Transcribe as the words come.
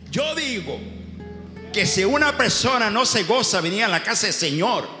Yo digo que si una persona no se goza venir a la casa del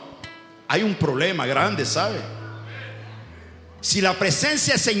Señor, hay un problema grande, ¿sabe? Si la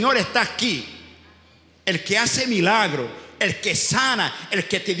presencia del Señor está aquí, el que hace milagro, el que sana, el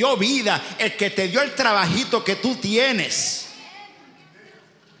que te dio vida, el que te dio el trabajito que tú tienes,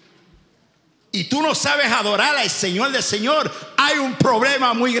 y tú no sabes adorar al Señor del Señor, hay un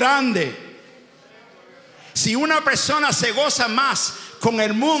problema muy grande. Si una persona se goza más con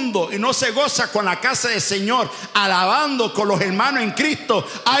el mundo y no se goza con la casa del Señor, alabando con los hermanos en Cristo,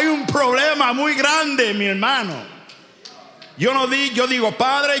 hay un problema muy grande, mi hermano. Yo digo,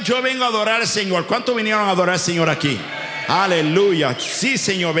 Padre, yo vengo a adorar al Señor. ¿Cuántos vinieron a adorar al Señor aquí? Aleluya. Sí,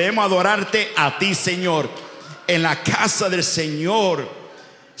 Señor, venimos a adorarte a ti, Señor, en la casa del Señor.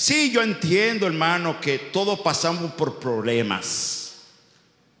 Sí, yo entiendo, hermano, que todos pasamos por problemas.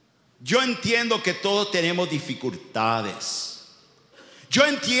 Yo entiendo que todos tenemos dificultades. Yo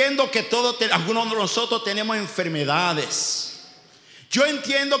entiendo que algunos de nosotros tenemos enfermedades. Yo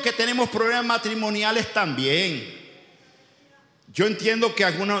entiendo que tenemos problemas matrimoniales también. Yo entiendo que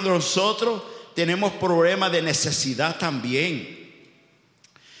algunos de nosotros tenemos problemas de necesidad también.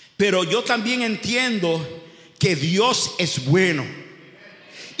 Pero yo también entiendo que Dios es bueno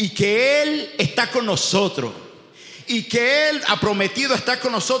y que Él está con nosotros, y que Él ha prometido estar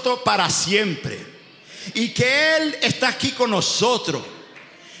con nosotros para siempre, y que Él está aquí con nosotros.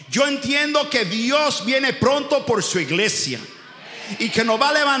 Yo entiendo que Dios viene pronto por su iglesia y que nos va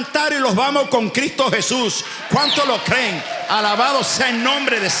a levantar y los vamos con Cristo Jesús. ¿Cuántos lo creen? Alabado sea el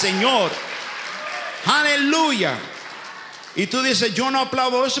nombre del Señor. Aleluya. Y tú dices, yo no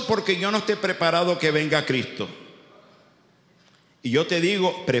aplaudo eso porque yo no estoy preparado que venga Cristo. Y yo te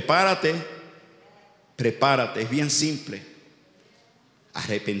digo, prepárate, es bien simple.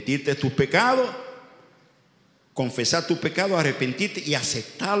 Arrepentirte de tus pecados, confesar tus pecados, arrepentirte y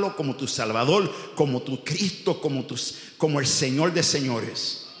aceptarlo como tu Salvador, como tu Cristo, como el Señor de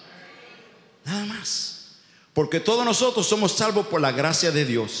señores. Nada más. Porque todos nosotros somos salvos por la gracia de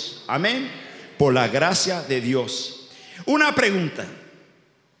Dios. Amén. Por la gracia de Dios. Una pregunta.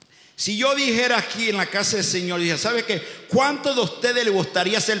 Si yo dijera aquí en la casa del Señor, dije, ¿sabe qué? ¿Cuántos de ustedes les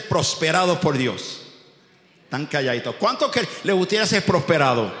gustaría ser prosperados por Dios? Tan calladitos. ¿Cuántos que les gustaría ser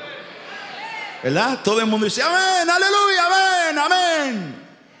prosperados? ¿Verdad? Todo el mundo dice, amén, aleluya, amén, amén.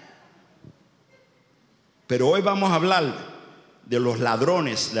 Pero hoy vamos a hablar de los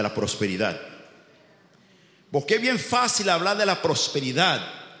ladrones de la prosperidad. Porque es bien fácil hablar de la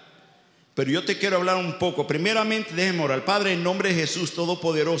prosperidad, pero yo te quiero hablar un poco. Primeramente, déjeme orar. Padre, en nombre de Jesús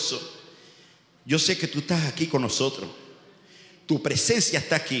Todopoderoso, yo sé que tú estás aquí con nosotros. Tu presencia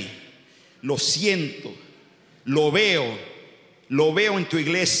está aquí. Lo siento, lo veo en tu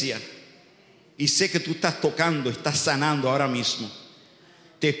iglesia. Y sé que tú estás tocando, estás sanando ahora mismo.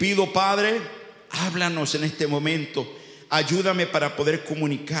 Te pido, Padre, háblanos en este momento. Ayúdame para poder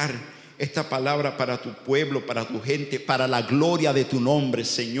comunicar esta palabra para tu pueblo, para tu gente, para la gloria de tu nombre,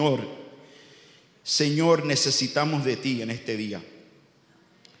 Señor. Señor, necesitamos de ti en este día.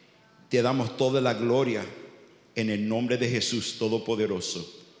 Te damos toda la gloria en el nombre de Jesús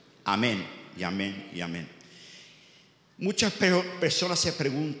Todopoderoso. Amén y amén y amén. Muchas personas se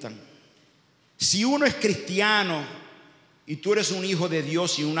preguntan, si uno es cristiano y tú eres un hijo de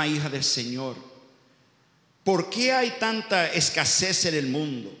Dios y una hija del Señor, ¿por qué hay tanta escasez en el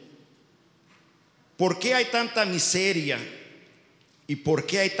mundo? ¿Por qué hay tanta miseria? ¿Y por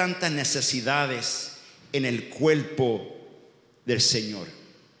qué hay tantas necesidades en el cuerpo del Señor?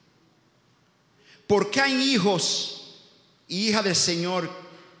 ¿Por qué hay hijos y hijas del Señor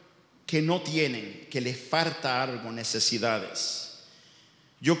que no tienen, que les falta algo, necesidades?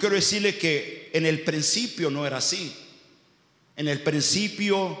 Yo quiero decirle que en el principio no era así. En el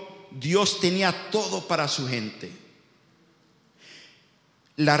principio Dios tenía todo para su gente.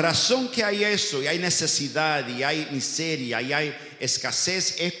 La razón que hay eso y hay necesidad y hay miseria y hay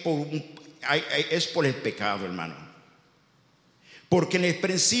escasez es por el pecado, hermano. Porque en el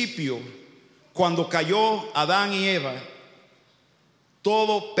principio, cuando cayó Adán y Eva,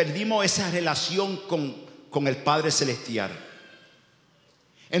 todos perdimos esa relación con el Padre Celestial.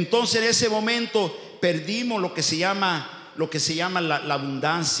 Entonces en ese momento perdimos lo que se llama la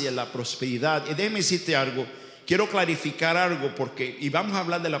abundancia, la prosperidad. Y déjeme decirte algo. Quiero clarificar algo y vamos a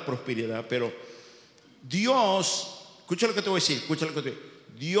hablar de la prosperidad, pero Dios, escucha lo que te voy a decir,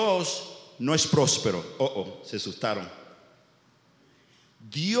 Dios no es próspero. Se asustaron.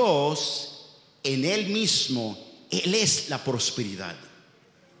 Dios en Él mismo, Él es la prosperidad.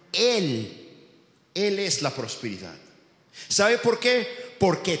 Él es la prosperidad. ¿Sabe por qué?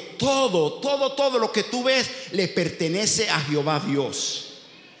 Porque todo lo que tú ves le pertenece a Jehová Dios.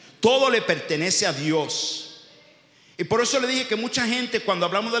 Todo le pertenece a Dios. Y por eso le dije que mucha gente, cuando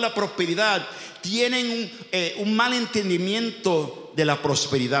hablamos de la prosperidad, tienen un mal entendimiento de la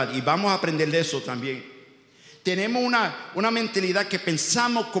prosperidad. Y vamos a aprender de eso también. Tenemos una mentalidad que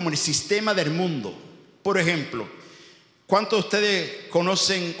pensamos como el sistema del mundo. Por ejemplo, ¿cuántos de ustedes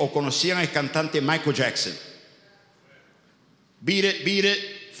conocen o conocían al cantante Michael Jackson? Beat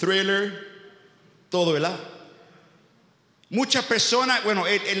It, Thriller, todo, ¿verdad? Muchas personas, bueno,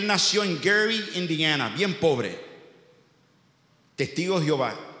 él nació en Gary, Indiana, bien pobre. Testigo de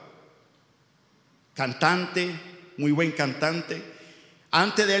Jehová. Cantante, muy buen cantante.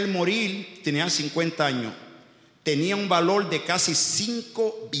 Antes de él morir, tenía 50 años. Tenía un valor de casi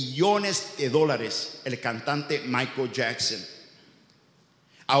 $5 billones el cantante Michael Jackson.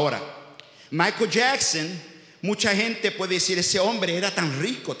 Ahora, Michael Jackson, mucha gente puede decir, ese hombre era tan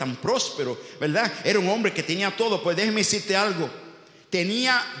rico, tan próspero, ¿verdad? Era un hombre que tenía todo. Pues déjeme decirte algo.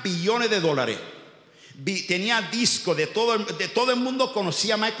 Tenía billones de dólares. Tenía discos de todo el mundo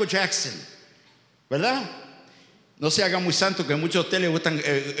conocía a Michael Jackson, ¿verdad? No se haga muy santo, que a muchos de ustedes les gustan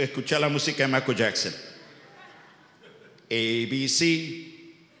escuchar la música de Michael Jackson. ABC.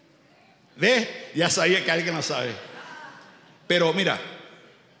 ¿Ve? Ya sabía que alguien lo sabe. Pero mira,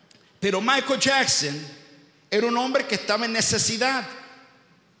 Michael Jackson era un hombre que estaba en necesidad.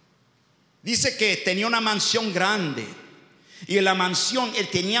 Dice que tenía una mansión grande. Y en la mansión él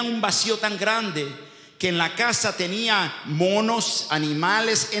tenía un vacío tan grande que en la casa tenía monos,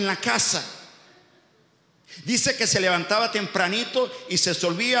 animales en la casa. Dice que se levantaba tempranito y se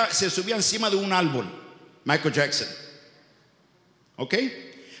subía encima de un árbol. Michael Jackson. ¿Ok?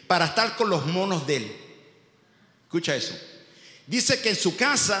 Para estar con los monos de él. Escucha eso. Dice que en su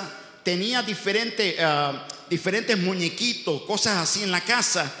casa tenía diferentes muñequitos, cosas así en la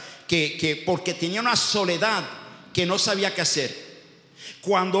casa, porque tenía una soledad que no sabía qué hacer.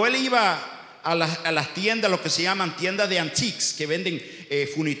 Cuando él iba a las tiendas, lo que se llaman tiendas de antiques, que venden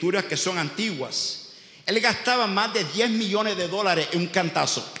furnituras que son antiguas, él gastaba más de $10 millones en un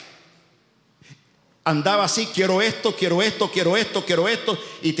cantazo. Andaba así, quiero esto,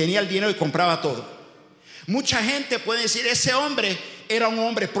 y tenía el dinero y compraba todo. Mucha gente puede decir, ese hombre era un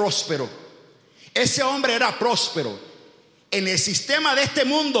hombre próspero. Ese hombre era próspero. En el sistema de este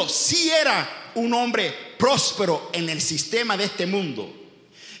mundo, sí era un hombre próspero en el sistema de este mundo.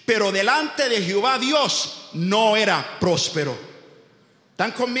 Pero delante de Jehová Dios no era próspero.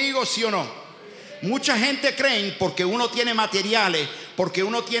 ¿Están conmigo, sí o no? Mucha gente cree porque uno tiene materiales, porque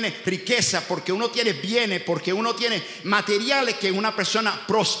uno tiene riqueza, porque uno tiene bienes, porque uno tiene materiales, que es una persona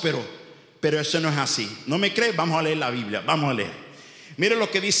próspero. Pero eso no es así. ¿No me crees? Vamos a leer la Biblia. Vamos a leer. Mire lo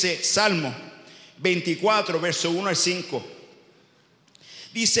que dice Salmo 24, verso 1 al 5.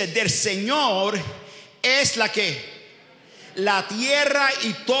 Dice, del Señor es la tierra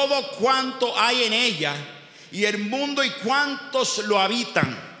y todo cuanto hay en ella, y el mundo y cuantos lo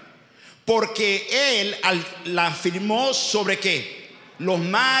habitan. Porque Él la firmó sobre ¿qué? Los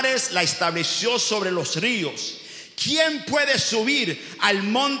mares, la estableció sobre los ríos. ¿Quién puede subir al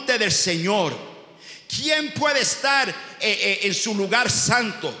monte del Señor? ¿Quién puede estar en su lugar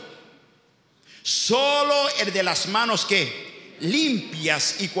santo? Solo el de las manos ¿qué?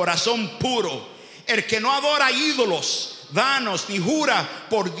 Limpias y corazón puro, el que no adora ídolos vanos ni jura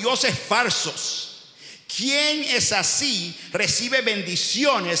por dioses falsos. Quien es así recibe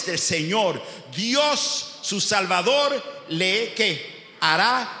bendiciones del Señor. Dios, su Salvador, le que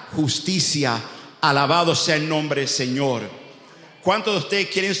hará justicia. Alabado sea el nombre del Señor. ¿Cuántos de ustedes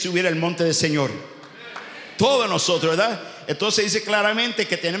quieren subir al monte del Señor? Todos nosotros, ¿verdad? Entonces dice claramente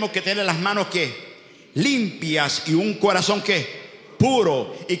que tenemos que tener las manos ¿qué? Limpias y un corazón ¿qué?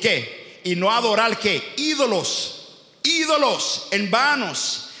 Puro. ¿Y qué? Y no adorar ¿qué? Ídolos en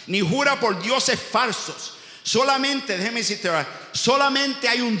vanos, ni jura por dioses falsos. Solamente, déjeme decirte, solamente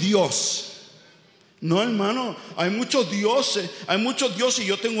hay un Dios. No, hermano, hay muchos dioses.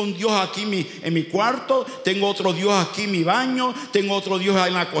 Yo tengo un Dios aquí en mi cuarto, tengo otro Dios aquí en mi baño, tengo otro Dios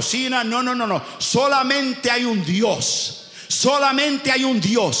en la cocina. No. Solamente hay un Dios. Solamente hay un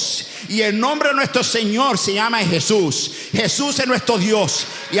Dios. Y el nombre de nuestro Señor se llama Jesús. Jesús es nuestro Dios.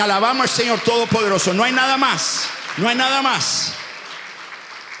 Y alabamos al Señor Todopoderoso. No hay nada más. No hay nada más.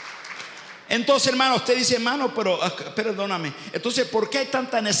 Entonces, hermano, usted dice, hermano, pero perdóname. Entonces, ¿por qué hay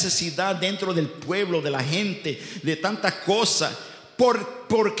tanta necesidad dentro del pueblo, de la gente, de tantas cosas?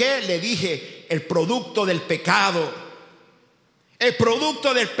 ¿Por qué? Le dije, el producto del pecado. El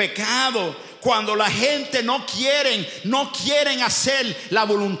producto del pecado. Cuando la gente no quieren hacer la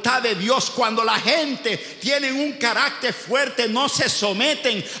voluntad de Dios. Cuando la gente tiene un carácter fuerte, no se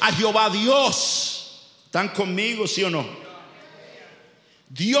someten a Jehová Dios. ¿Están conmigo, sí o no?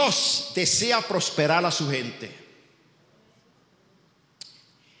 Dios desea prosperar a su gente,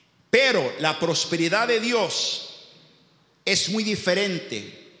 pero la prosperidad de Dios es muy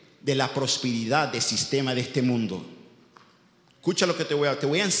diferente de la prosperidad del sistema de este mundo. Escucha lo que te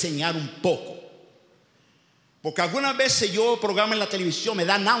voy a enseñar un poco, porque algunas veces yo programa en la televisión, me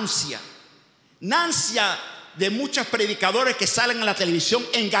da náusea de muchos predicadores que salen en la televisión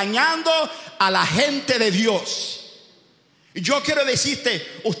engañando a la gente de Dios. Y yo quiero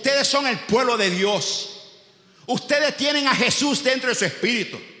decirte, ustedes son el pueblo de Dios. Ustedes tienen a Jesús dentro de su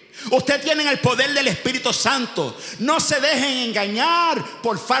espíritu. Ustedes tienen el poder del Espíritu Santo. No se dejen engañar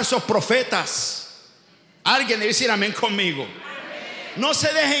por falsos profetas. Alguien debe decir amén conmigo. No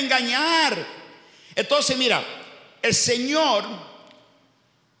se dejen engañar. Entonces mira, el Señor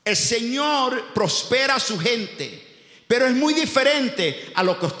prospera a su gente, pero es muy diferente a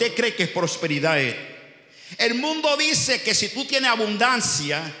lo que usted cree que es prosperidad. El mundo dice que si tú tienes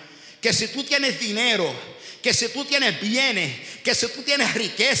abundancia, que si tú tienes dinero, que si tú tienes bienes, que si tú tienes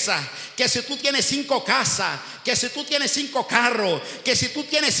riqueza, que si tú tienes 5 casas, que si tú tienes 5 carros, que si tú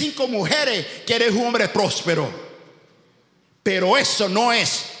tienes 5 mujeres, que eres un hombre próspero. Pero eso no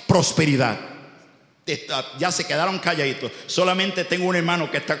es prosperidad. Ya se quedaron calladitos. Solamente tengo un hermano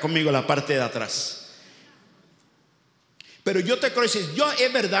que está conmigo en la parte de atrás. Pero yo te quiero decir,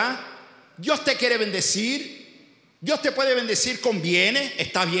 es verdad, Dios te quiere bendecir. Dios te puede bendecir con bienes,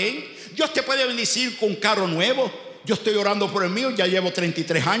 está bien. Dios te puede bendecir con un carro nuevo. Yo estoy orando por el mío, ya llevo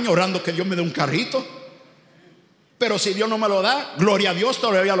 33 años orando que Dios me dé un carrito. Pero si Dios no me lo da, gloria a Dios,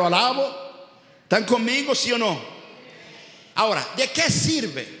 todavía lo alabo. ¿Están conmigo, sí o no? Ahora, ¿de qué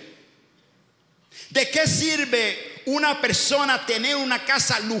sirve? ¿De qué sirve una persona tener una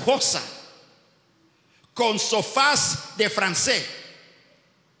casa lujosa con sofás de francés?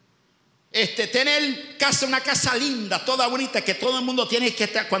 Tener una casa linda, toda bonita, que todo el mundo tiene que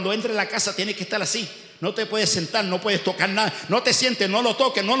estar, cuando entre en la casa tiene que estar así. No te puedes sentar, no puedes tocar nada. No te sientes, no lo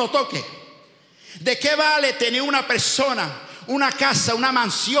toques, no lo toques. ¿De qué vale tener una persona, una casa, una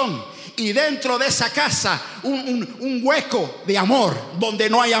mansión, y dentro de esa casa un hueco de amor donde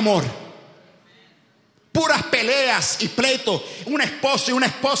no hay amor? Puras peleas y pleitos. Un esposo y una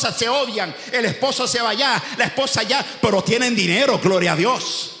esposa se odian. El esposo se va allá, la esposa allá, pero tienen dinero, gloria a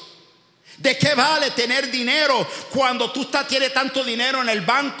Dios. ¿De qué vale tener dinero cuando tú tienes tanto dinero en el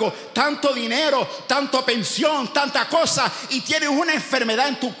banco, tanto dinero, tanta pensión, tanta cosa, y tienes una enfermedad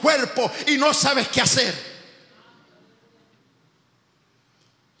en tu cuerpo y no sabes qué hacer?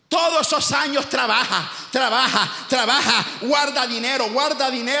 Todos esos años trabaja, guarda dinero.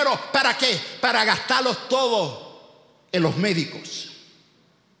 ¿Para qué? Para gastarlos todos en los médicos.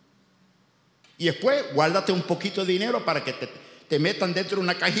 Y después guárdate un poquito de dinero para que te metan dentro de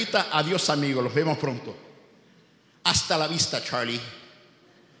una cajita. Adiós, amigos, los vemos pronto. Hasta la vista, Charlie.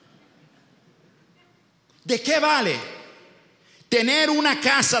 ¿De qué vale tener una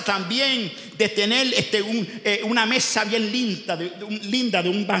casa también, de tener una mesa bien linda, de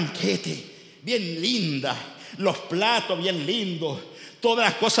un banquete, bien linda, los platos bien lindos, todas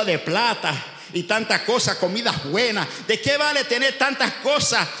las cosas de plata y tantas cosas, comidas buenas? ¿De qué vale tener tantas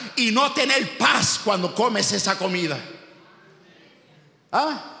cosas y no tener paz cuando comes esa comida?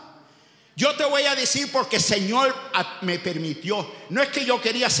 Yo te voy a decir, porque el Señor me permitió. No es que yo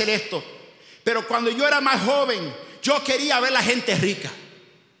quería hacer esto, pero cuando yo era más joven, yo quería ver a la gente rica.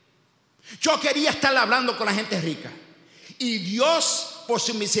 Yo quería estar hablando con la gente rica. Y Dios, por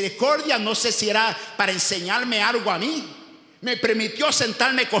su misericordia, no sé si era para enseñarme algo a mí, me permitió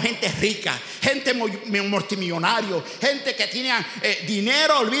sentarme con gente rica, gente multimillonario, gente que tenía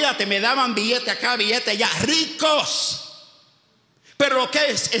dinero. Olvídate, me daban billete acá, billete allá, ricos. Pero lo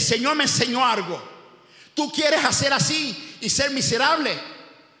que es, el Señor me enseñó algo. Tú quieres hacer así y ser miserable.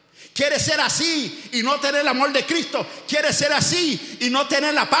 Quieres ser así y no tener el amor de Cristo. Quieres ser así y no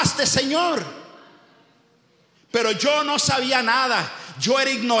tener la paz del Señor. Pero yo no sabía nada. Yo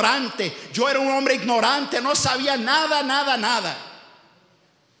era ignorante. Yo era un hombre ignorante. No sabía nada.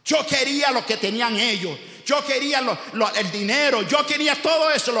 Yo quería lo que tenían ellos. Yo quería el dinero. Yo quería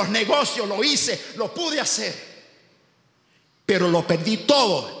todo eso. Los negocios, lo hice, lo pude hacer. Pero lo perdí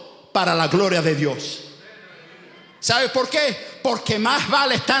todo para la gloria de Dios. ¿Sabe por qué? Porque más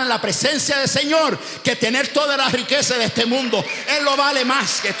vale estar en la presencia del Señor que tener toda la riqueza de este mundo. Él lo vale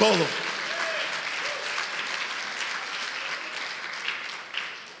más que todo.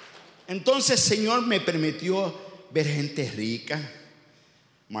 Entonces el Señor me permitió ver gente rica.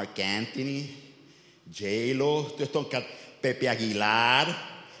 Mark Anthony, J-Lo, Pepe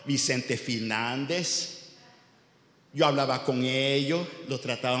Aguilar, Vicente Fernández. Yo hablaba con ellos, los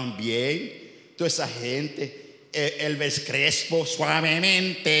trataban bien. Toda esa gente, Elvis Crespo,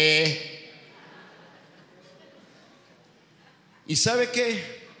 suavemente. ¿Y sabe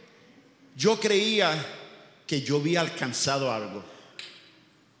qué? Yo creía que yo había alcanzado algo.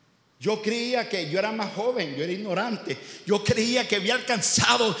 Yo creía que yo era más joven, yo era ignorante. Yo creía que había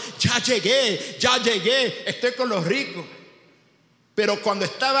alcanzado, ya llegué, estoy con los ricos. Pero cuando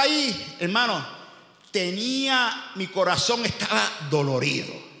estaba ahí, hermano, mi corazón estaba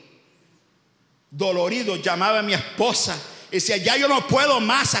dolorido. Llamaba a mi esposa y decía, ya yo no puedo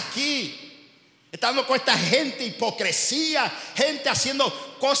más aquí. Estando con esta gente, hipocresía, gente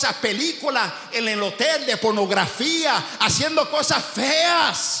haciendo cosas, películas en el hotel de pornografía, haciendo cosas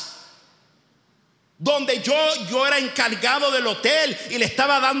feas. Donde yo era encargado del hotel y le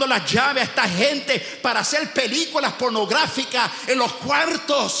estaba dando las llaves a esta gente para hacer películas pornográficas en los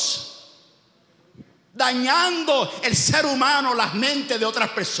cuartos, dañando el ser humano, las mentes de otras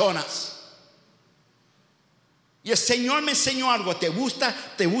personas. Y el Señor me enseñó algo. ¿Te gusta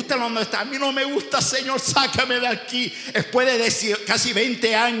donde está? A mí no me gusta, Señor, sácame de aquí. Después de casi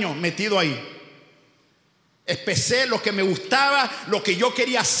 20 años metido ahí, empecé lo que me gustaba, lo que yo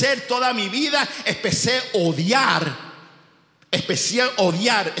quería hacer toda mi vida. Empecé a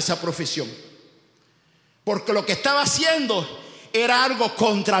odiar esa profesión, porque lo que estaba haciendo era algo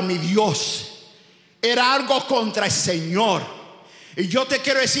contra mi Dios, era algo contra el Señor. Y yo te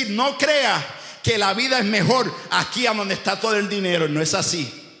quiero decir, no creas que la vida es mejor aquí a donde está todo el dinero. No es así.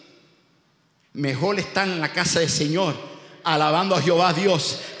 Mejor estar en la casa del Señor, alabando a Jehová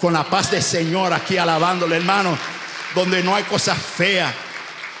Dios, con la paz del Señor aquí alabándole, hermano, donde no hay cosas feas,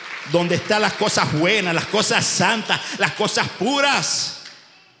 donde están las cosas buenas, las cosas santas, las cosas puras.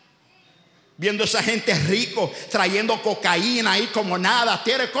 Viendo a esa gente rico trayendo cocaína ahí como nada.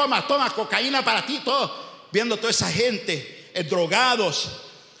 Toma cocaína para ti, todo. Viendo toda esa gente, drogados,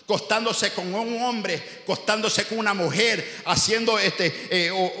 acostándose con un hombre, acostándose con una mujer, haciendo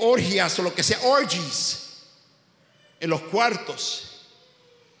orgias o lo que sea, orgies en los cuartos.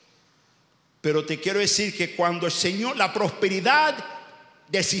 Pero te quiero decir que cuando el Señor, la prosperidad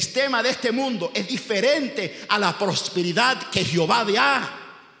del sistema de este mundo es diferente a la prosperidad que Jehová da.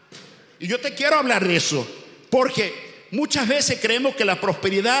 Y yo te quiero hablar de eso, porque muchas veces creemos que la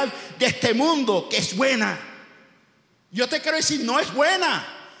prosperidad de este mundo que es buena. Yo te quiero decir, no es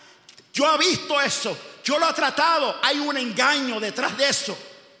buena. Yo he visto eso, yo lo he tratado. Hay un engaño detrás de eso,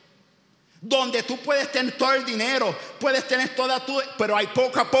 donde tú puedes tener todo el dinero, puedes tener toda tu, pero hay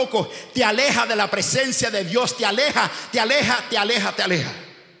poco a poco te aleja de la presencia de Dios, te aleja.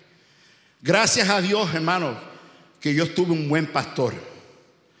 Gracias a Dios, hermano, que yo tuve un buen pastor,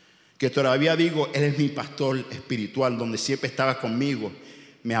 que todavía digo, él es mi pastor espiritual, donde siempre estaba conmigo,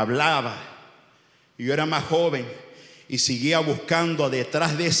 me hablaba. Yo era más joven y seguía buscando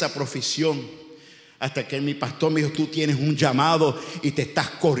detrás de esa profesión, hasta que mi pastor me dijo, tú tienes un llamado y te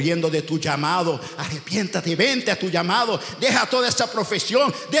estás corriendo de tu llamado. Arrepiéntate, vente a tu llamado, deja toda esa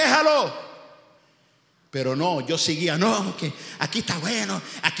profesión, déjalo. Pero no, yo seguía, no, que aquí está bueno,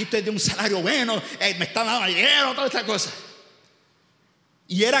 aquí estoy de un salario bueno, me están dando dinero, toda esta cosa.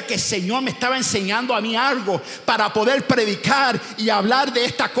 Y era que el Señor me estaba enseñando a mí algo para poder predicar y hablar de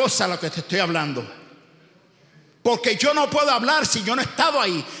esta cosa, lo que te estoy hablando. Porque yo no puedo hablar si yo no he estado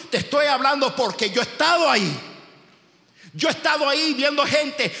ahí. Te estoy hablando porque yo he estado ahí. Yo he estado ahí viendo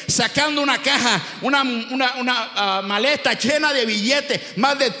gente sacando una caja, una maleta llena de billetes,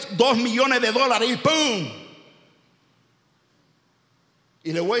 más de $2 millones y ¡pum!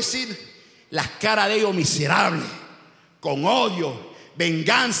 Y le voy a decir las caras de ellos miserables, con odio,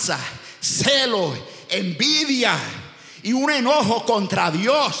 venganza, celo, envidia y un enojo contra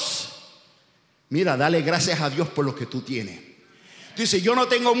Dios. Mira, dale gracias a Dios por lo que tú tienes. Tú dices, yo no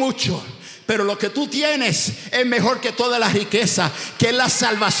tengo mucho, pero lo que tú tienes es mejor que toda la riqueza, que es la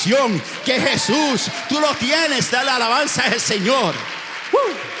salvación, que es Jesús. Tú lo tienes, dale alabanza al Señor.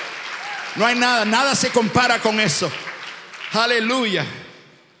 No hay nada se compara con eso. Aleluya.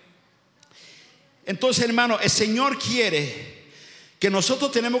 Entonces, hermano, el Señor quiere que nosotros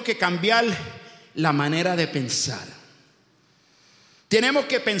tenemos que cambiar la manera de pensar. Tenemos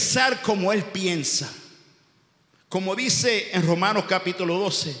que pensar como Él piensa. Como dice en Romanos capítulo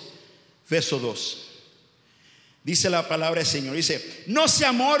 12, verso 2. Dice la palabra del Señor. Dice, no se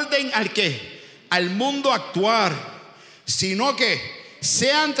amolden al mundo actual, sino que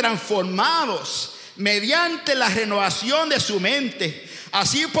sean transformados mediante la renovación de su mente.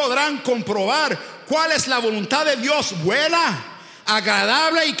 Así podrán comprobar cuál es la voluntad de Dios, buena,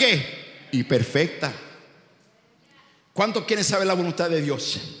 agradable y perfecta. ¿Cuántos quieren saber la voluntad de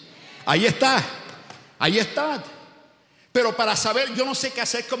Dios? Ahí está. Pero para saber, yo no sé qué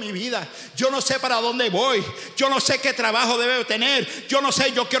hacer con mi vida. Yo no sé para dónde voy. Yo no sé qué trabajo debo tener. Yo no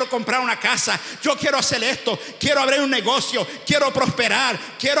sé, yo quiero comprar una casa. Yo quiero hacer esto. Quiero abrir un negocio. Quiero prosperar.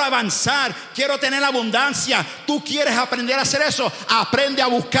 Quiero avanzar. Quiero tener abundancia. Tú quieres aprender a hacer eso. Aprende a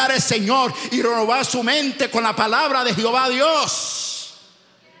buscar al Señor y renovar su mente con la palabra de Jehová Dios.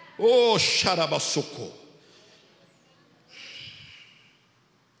 Oh, Sharabasuko.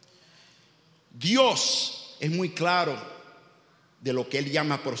 Dios es muy claro de lo que Él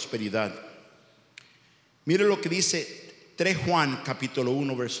llama prosperidad. Mire lo que dice 3 Juan capítulo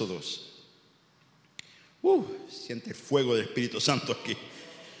 1 verso 2. Siente el fuego del Espíritu Santo aquí.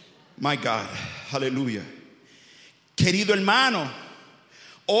 My God, aleluya. Querido hermano,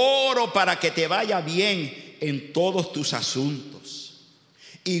 oro para que te vaya bien en todos tus asuntos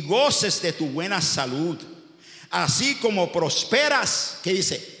y goces de tu buena salud, así como prosperas, ¿qué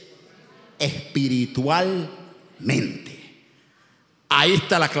dice? Espiritualmente. Ahí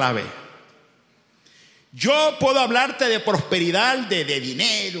está la clave. Yo puedo hablarte de prosperidad, de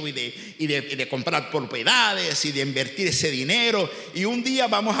dinero y de comprar propiedades y de invertir ese dinero. Y un día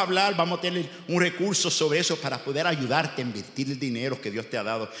vamos a hablar, vamos a tener un recurso sobre eso para poder ayudarte a invertir el dinero que Dios te ha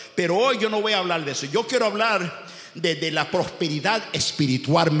dado. Pero hoy yo no voy a hablar de eso. Yo quiero hablar de la prosperidad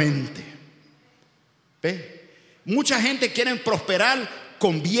espiritualmente. ¿Ve? Mucha gente quiere prosperar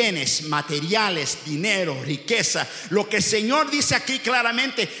con bienes, materiales, dinero, riqueza. Lo que el Señor dice aquí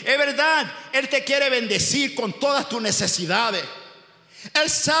claramente es verdad. Él te quiere bendecir con todas tus necesidades. Él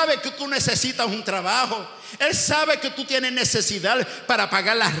sabe que tú necesitas un trabajo. Él sabe que tú tienes necesidad para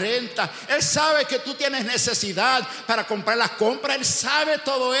pagar la renta. Él sabe que tú tienes necesidad para comprar las compras. Él sabe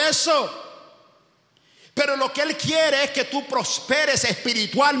todo eso. Pero lo que Él quiere es que tú prosperes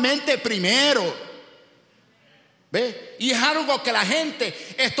espiritualmente primero. ¿Ve? Y es algo que la gente,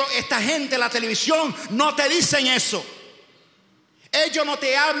 esta gente en la televisión no te dicen eso. Ellos no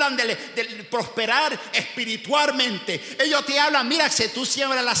te hablan de prosperar espiritualmente. Ellos te hablan, mira, si tú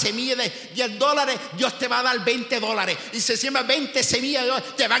siembras la semilla de $10, Dios te va a dar $20. Y si siembras 20 semillas,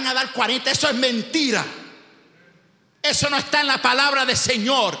 te van a dar 40. Eso es mentira. Eso no está en la palabra del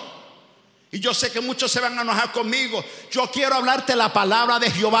Señor. Y yo sé que muchos se van a enojar conmigo. Yo quiero hablarte la palabra de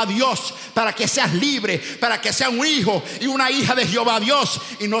Jehová Dios, para que seas libre, para que seas un hijo y una hija de Jehová Dios,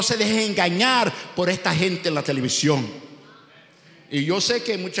 y no se dejes engañar por esta gente en la televisión. Y yo sé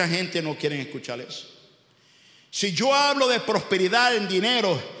que mucha gente no quiere escuchar eso. Si yo hablo de prosperidad en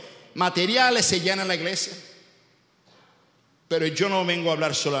dinero, materiales, se llena la iglesia. Pero yo no vengo a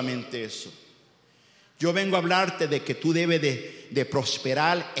hablar solamente eso. Yo vengo a hablarte de que tú debes de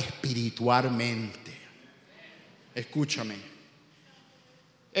prosperar espiritualmente. Escúchame.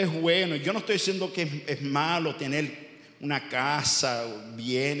 Es bueno. Yo no estoy diciendo que es malo tener una casa,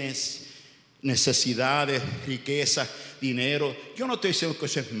 bienes, necesidades, riquezas, dinero. Yo no estoy diciendo que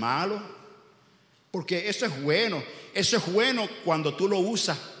eso es malo, porque eso es bueno. Eso es bueno cuando tú lo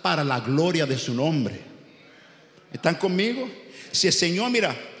usas para la gloria de su nombre. ¿Están conmigo? Si el Señor,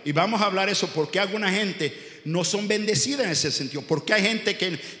 mira, y vamos a hablar eso, porque alguna gente no son bendecidas en ese sentido. Porque hay gente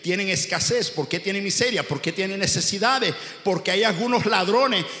que tienen escasez, porque tienen miseria, porque tienen necesidades, porque hay algunos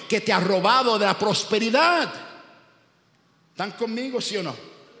ladrones que te han robado de la prosperidad. ¿Están conmigo, sí o no?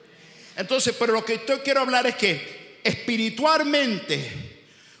 Entonces, pero lo que yo quiero hablar es que espiritualmente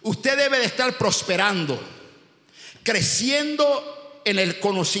usted debe de estar prosperando, creciendo en el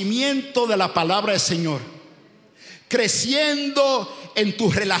conocimiento de la palabra del Señor, creciendo en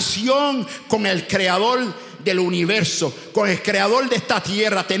tu relación con el creador del universo, con el creador de esta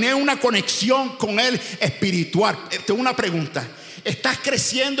tierra, tener una conexión con Él espiritual. Tengo una pregunta: ¿estás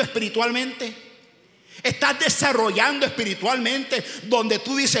creciendo espiritualmente? ¿Estás desarrollando espiritualmente? Donde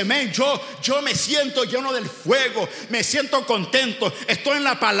tú dices, men, yo me siento lleno del fuego, me siento contento, estoy en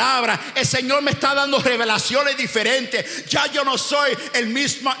la palabra, el Señor me está dando revelaciones diferentes. Ya yo no soy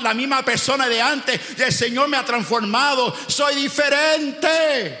la misma persona de antes, el Señor me ha transformado, soy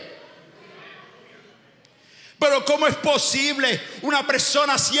diferente. Pero ¿cómo es posible una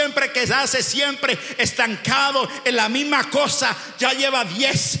persona siempre que se hace siempre estancado en la misma cosa? Ya lleva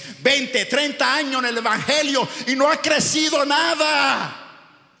 10, 20, 30 años en el evangelio y no ha crecido nada.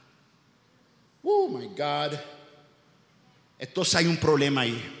 Oh my God. Entonces hay un problema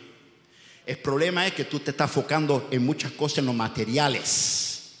ahí. El problema es que tú te estás enfocando en muchas cosas, en los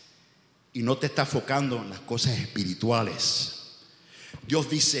materiales, y no te estás enfocando en las cosas espirituales. Dios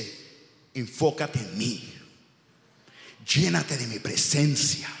dice, enfócate en mí. Llénate de mi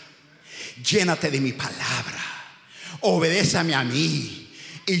presencia, llénate de mi palabra, obedézame a mí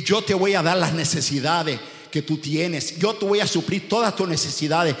y yo te voy a dar las necesidades que tú tienes. Yo te voy a suplir todas tus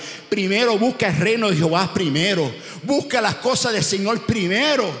necesidades. Primero busca el reino de Jehová primero. Busca las cosas del Señor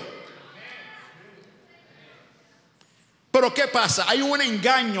primero. Pero ¿qué pasa? Hay un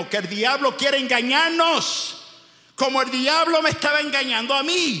engaño que el diablo quiere engañarnos. Como el diablo me estaba engañando a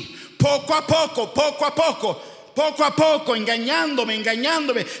mí. Poco a poco, engañándome.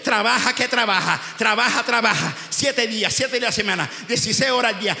 Trabaja. 7 días a la semana, 16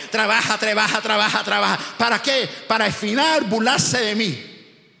 horas al día. Trabaja. ¿Para qué? Para al final burlarse de mí.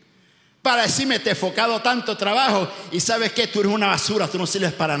 Para decirme, te he enfocado tanto trabajo y sabes que tú eres una basura, tú no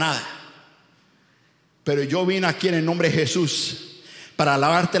sirves para nada. Pero yo vine aquí en el nombre de Jesús para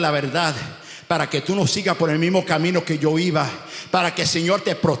alabarte la verdad, para que tú no sigas por el mismo camino que yo iba, para que el Señor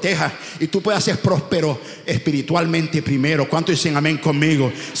te proteja y tú puedas ser próspero espiritualmente primero. ¿Cuántos dicen amén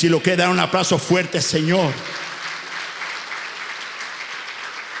conmigo? Si lo quieres, dar un aplauso fuerte, Señor.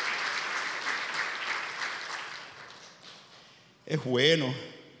 Es bueno.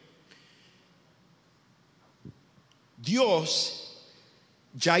 Dios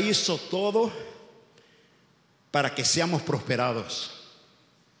ya hizo todo para que seamos prosperados.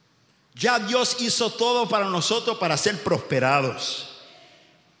 Ya Dios hizo todo para nosotros para ser prosperados.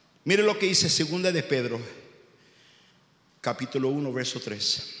 Mire lo que dice 2 de Pedro, capítulo 1, verso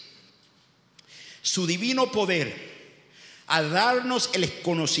 3. Su divino poder, al darnos el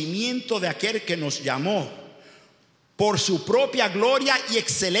conocimiento de aquel que nos llamó por su propia gloria y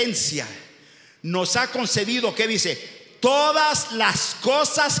excelencia, nos ha concedido, ¿qué dice? Todas las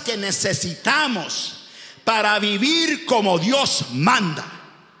cosas que necesitamos para vivir como Dios manda.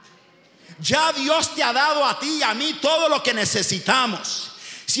 Ya Dios te ha dado a ti y a mí todo lo que necesitamos.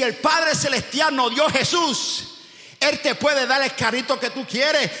 Si el Padre Celestial nos dio Jesús, Él te puede dar el carrito que tú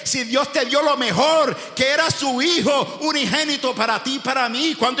quieres. Si Dios te dio lo mejor, que era su Hijo unigénito para ti y para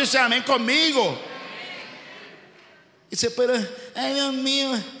mí. ¿Cuántos dicen amén conmigo? Dice, pero, ay Dios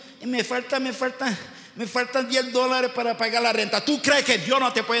mío, me faltan $10 para pagar la renta. ¿Tú crees que Dios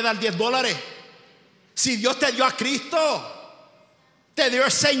no te puede dar $10? Si Dios te dio a Cristo, te dio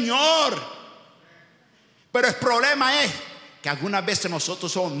el Señor. Pero el problema es que algunas veces nosotros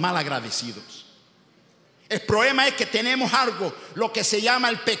somos mal agradecidos. El problema es que tenemos algo, lo que se llama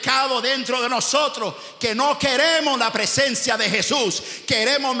el pecado dentro de nosotros, que no queremos la presencia de Jesús.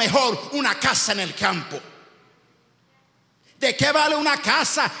 Queremos mejor una casa en el campo. ¿De qué vale una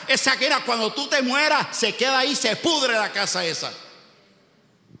casa? Esa que era cuando tú te mueras, se queda ahí, se pudre la casa esa.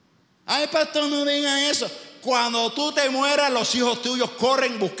 Ay, pastor, no diga eso. Cuando tú te mueras, los hijos tuyos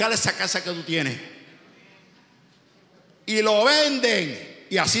corren a buscar esa casa que tú tienes y lo venden,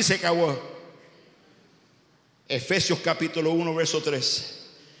 y así se acabó. Efesios capítulo 1, verso 3.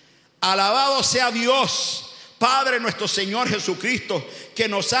 Alabado sea Dios, Padre nuestro Señor Jesucristo, que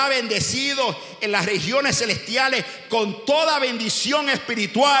nos ha bendecido en las regiones celestiales con toda bendición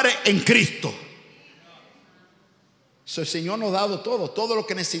espiritual en Cristo. El Señor nos ha dado todo lo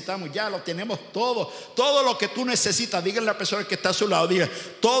que necesitamos, ya lo tenemos todo lo que tú necesitas. Dígale a la persona que está a su lado, diga,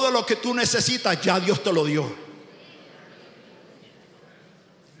 todo lo que tú necesitas, ya Dios te lo dio.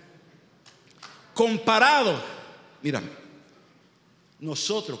 Comparado, mira,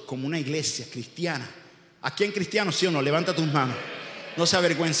 nosotros como una iglesia cristiana, ¿a quién cristiano, sí o no? Levanta tus manos, no se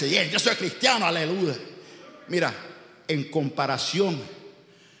avergüence. Yo soy cristiano, aleluya. Mira, en comparación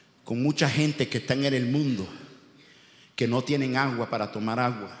con mucha gente que está en el mundo, que no tienen agua para tomar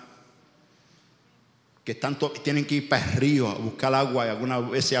agua, que tienen que ir para el río a buscar agua, y algunas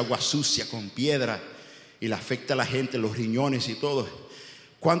veces agua sucia con piedra, y le afecta a la gente los riñones y todo.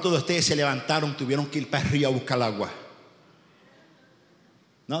 ¿Cuántos de ustedes se levantaron, tuvieron que ir para el río a buscar agua?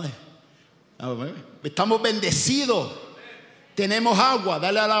 ¿No? Estamos bendecidos, tenemos agua,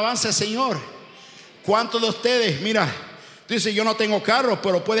 dale alabanza al Señor. ¿Cuántos de ustedes, mira, tú dices, yo no tengo carro,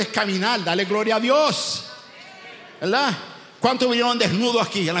 pero puedes caminar, dale gloria a Dios, ¿verdad? ¿Cuántos vinieron desnudos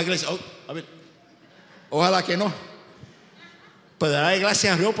aquí en la iglesia? A ver, ojalá que no. Pues dale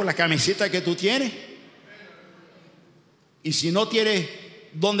gracias a Dios por la camiseta que tú tienes. Y si no tienes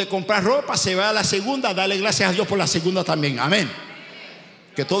donde comprar ropa, se va a la segunda, dale gracias a Dios por la segunda también, amén.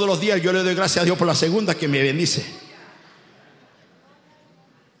 Que todos los días yo le doy gracias a Dios por la segunda que me bendice.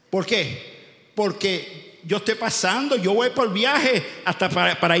 ¿Por qué? Porque yo estoy pasando, yo voy por viaje hasta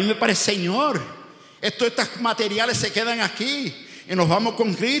para irme para el Señor. Estos materiales se quedan aquí y nos vamos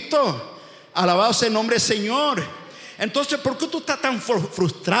con Cristo. Alabado sea el nombre del Señor. Entonces, ¿por qué tú estás tan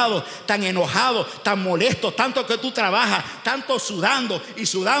frustrado, tan enojado, tan molesto, tanto que tú trabajas, tanto sudando,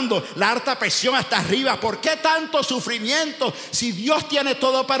 la harta presión hasta arriba? ¿Por qué tanto sufrimiento si Dios tiene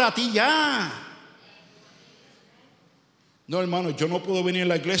todo para ti ya? No, hermano, yo no puedo venir a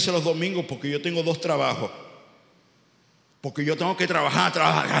la iglesia los domingos porque yo tengo 2 trabajos. Porque yo tengo que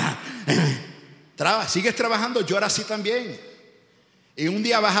trabajar. Sigues trabajando, yo ahora sí también. Y un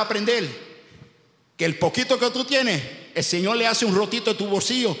día vas a aprender que el poquito que tú tienes, el Señor le hace un rotito a tu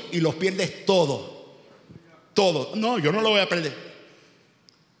bolsillo y los pierdes todo. Todo. No, yo no lo voy a perder.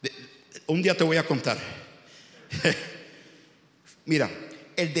 Un día te voy a contar. Mira,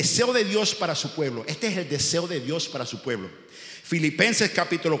 el deseo de Dios para su pueblo. Este es el deseo de Dios para su pueblo. Filipenses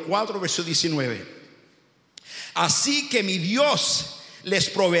capítulo 4, verso 19. Así que mi Dios les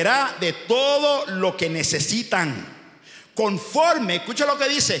proveerá de todo lo que necesitan, conforme, escucha lo que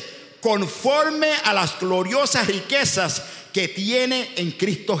dice, conforme a las gloriosas riquezas que tiene en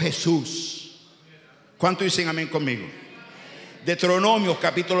Cristo Jesús. ¿Cuánto dicen amén conmigo? Deuteronomio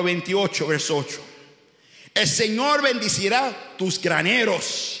capítulo 28, verso 8. El Señor bendecirá tus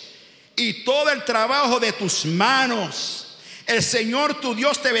graneros y todo el trabajo de tus manos. El Señor tu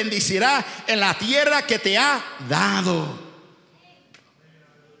Dios te bendecirá en la tierra que te ha dado.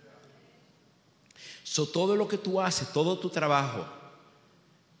 Todo lo que tú haces, todo tu trabajo,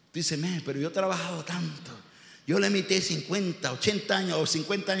 tú dices, pero yo he trabajado tanto, yo le metí 50, 80 años o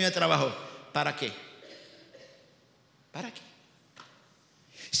 50 años de trabajo. ¿Para qué? ¿Para qué?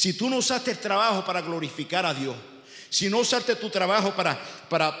 Si tú no usaste el trabajo para glorificar a Dios, si no usaste tu trabajo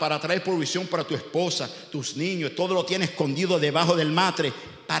para traer provisión para tu esposa, tus niños, todo lo tienes escondido debajo del matre,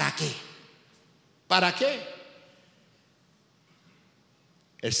 ¿para qué? ¿Para qué?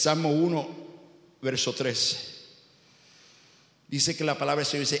 El Salmo 1, verso 3. Dice que la palabra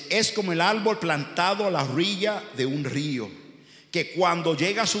del Señor dice: es como el árbol plantado a la orilla de un río, que cuando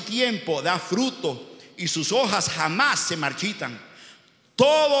llega su tiempo da fruto y sus hojas jamás se marchitan.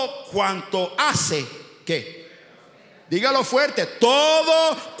 Todo cuanto hace, ¿qué? Dígalo fuerte: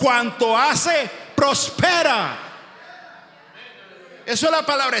 todo cuanto hace prospera. Eso es la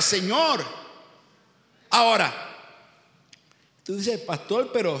palabra del Señor. Ahora, tú dices,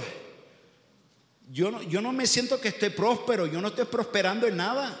 pastor, pero yo no me siento que esté próspero. Yo no estoy prosperando en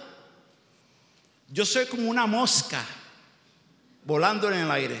nada. Yo soy como una mosca volando en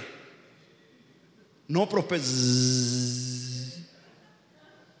el aire. No prospero.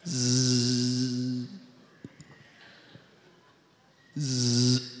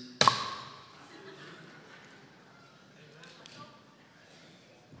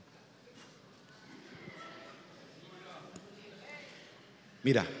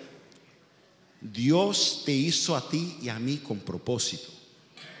 Mira, Dios te hizo a ti y a mí con propósito.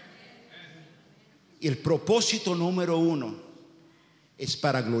 Y el propósito número 1 es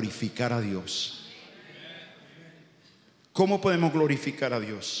para glorificar a Dios. ¿Cómo podemos glorificar a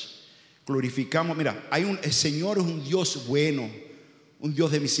Dios? Glorificamos, mira, el Señor es un Dios bueno, un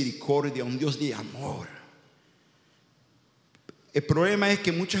Dios de misericordia, un Dios de amor. El problema es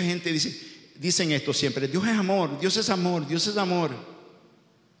que mucha gente dicen esto siempre: Dios es amor, Dios es amor, Dios es amor.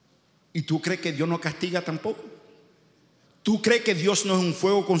 ¿Y tú crees que Dios no castiga tampoco? ¿Tú crees que Dios no es un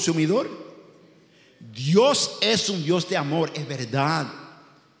fuego consumidor? Dios es un Dios de amor, es verdad.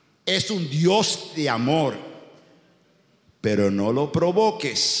 Es un Dios de amor. Pero no lo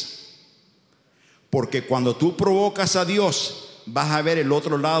provoques, porque cuando tú provocas a Dios, vas a ver el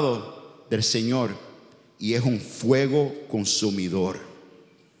otro lado del Señor, y es un fuego consumidor.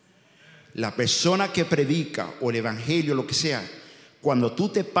 La persona que predica o el evangelio, lo que sea, cuando tú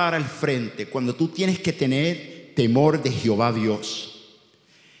te paras al frente, cuando tú tienes que tener temor de Jehová Dios,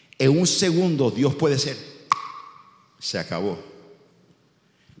 en un segundo Dios puede ser, se acabó.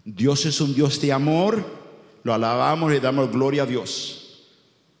 Dios es un Dios de amor. Lo alabamos y le damos gloria a Dios.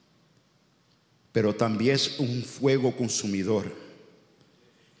 Pero también es un fuego consumidor.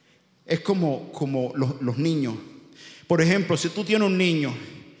 Es como los niños. Por ejemplo, si tú tienes un niño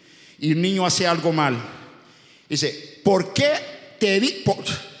y el niño hace algo mal, dice: ¿por qué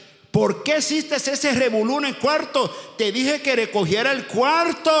hiciste ese revolú en el cuarto? Te dije que recogiera el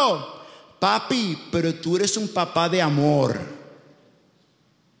cuarto. Papi, pero tú eres un papá de amor.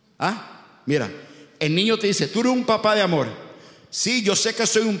 Mira, el niño te dice: tú eres un papá de amor. Sí, yo sé que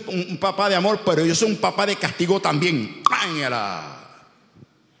soy un papá de amor, pero yo soy un papá de castigo también.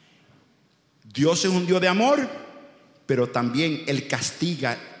 Dios es un Dios de amor, pero también Él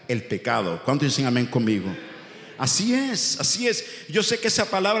castiga el pecado. ¿Cuántos dicen amén conmigo? Así es, así es. Yo sé que esa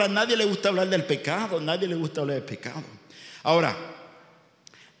palabra, a nadie le gusta hablar del pecado. A nadie le gusta hablar del pecado. Ahora,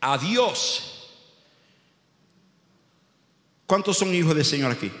 a Dios, ¿cuántos son hijos del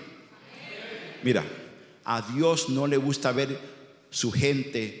Señor aquí? Mira, a Dios no le gusta ver su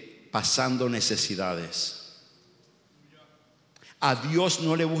gente pasando necesidades. A Dios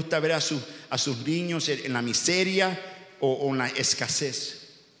no le gusta ver a sus niños en la miseria o en la escasez.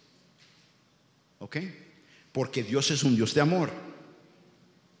 ¿Ok? Porque Dios es un Dios de amor.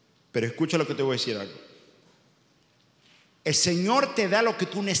 Pero escucha lo que te voy a decir algo. El Señor te da lo que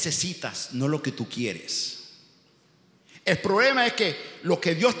tú necesitas, no lo que tú quieres. El problema es que lo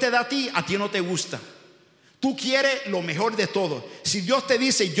que Dios te da a ti no te gusta. Tú quieres lo mejor de todo. Si Dios te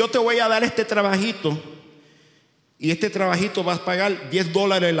dice, yo te voy a dar este trabajito, y este trabajito vas a pagar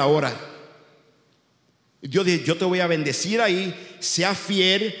 $10 la hora. Dios dice, yo te voy a bendecir ahí, sea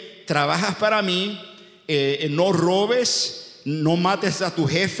fiel, trabajas para mí, no robes, no mates a tu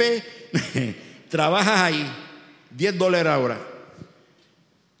jefe, trabajas ahí, $10 la hora.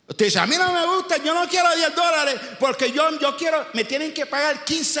 Usted dice, a mí no me gusta, yo no quiero $10, porque yo quiero, me tienen que pagar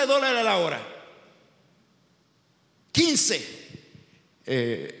 $15 la hora. 15.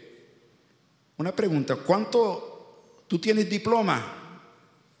 Una pregunta, ¿cuánto tú tienes diploma?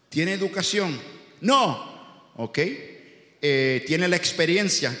 ¿Tienes educación? No. Ok. ¿Tienes la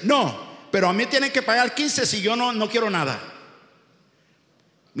experiencia? No. Pero a mí tienen que pagar 15 si yo no quiero nada.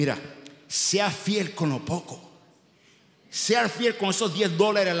 Mira, sea fiel con lo poco. Sea fiel con esos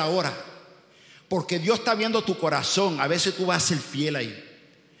 $10 la hora. Porque Dios está viendo tu corazón. A veces tú vas a ser fiel ahí.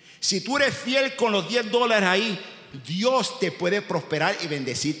 Si tú eres fiel con los $10 ahí, Dios te puede prosperar y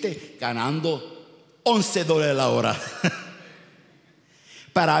bendecirte ganando $11 la hora.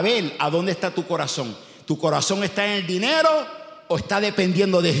 Para ver a dónde está tu corazón. ¿Tu corazón está en el dinero o está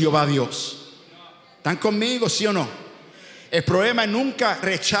dependiendo de Jehová Dios? ¿Están conmigo, sí o no? El problema es nunca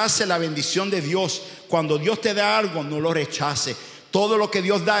rechace la bendición de Dios. Cuando Dios te da algo, no lo rechace. Todo lo que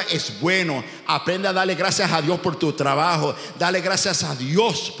Dios da es bueno. Aprende a darle gracias a Dios por tu trabajo. Dale gracias a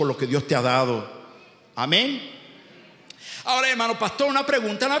Dios por lo que Dios te ha dado. Amén. Ahora, hermano pastor, una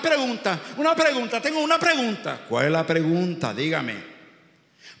pregunta. Tengo una pregunta. ¿Cuál es la pregunta? Dígame.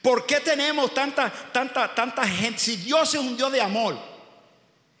 ¿Por qué tenemos tanta gente? Si Dios es un Dios de amor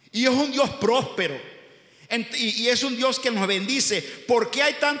y es un Dios próspero y es un Dios que nos bendice, ¿por qué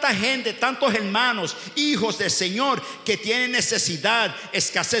hay tanta gente, tantos hermanos, hijos del Señor que tienen necesidad,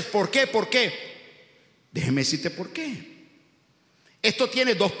 escasez? ¿Por qué? Déjeme decirte por qué. Esto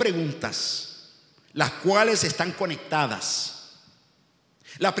tiene dos preguntas, las cuales están conectadas.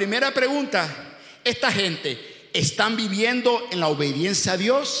 La primera pregunta, esta gente, ¿están viviendo en la obediencia a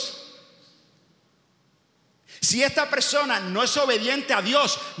Dios? Si esta persona no es obediente a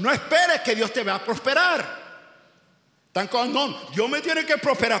Dios, no esperes que Dios te va a prosperar. No, Dios me tiene que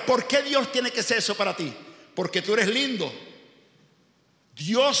prosperar. ¿Por qué Dios tiene que hacer eso para ti? Porque tú eres lindo.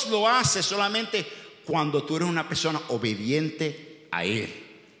 Dios lo hace solamente cuando tú eres una persona obediente a Él.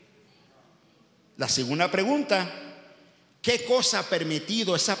 La segunda pregunta, ¿qué cosa ha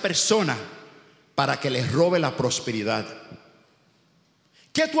permitido esa persona para que les robe la prosperidad?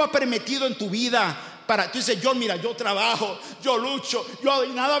 ¿Qué tú has permitido en tu vida? Tú dices, yo trabajo, yo lucho,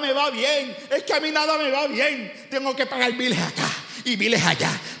 y nada me va bien. Es que a mí nada me va bien. Tengo que pagar biles acá y biles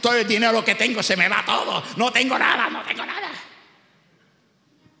allá. Todo el dinero que tengo se me va todo. No tengo nada.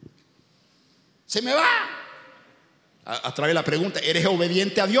 Se me va. A través de la pregunta, ¿eres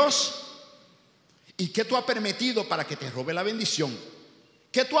obediente a Dios? ¿Y qué tú has permitido para que te robe la bendición?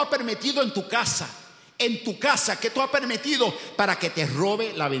 ¿Qué tú has permitido en tu casa? ¿Qué tú has permitido para que te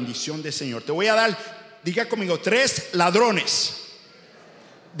robe la bendición del Señor? Te voy a dar, diga conmigo, 3 ladrones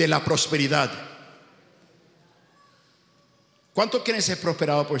de la prosperidad. ¿Cuántos quieren ser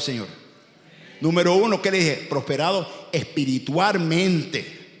prosperados por el Señor? Número 1, ¿qué le dije? Prosperado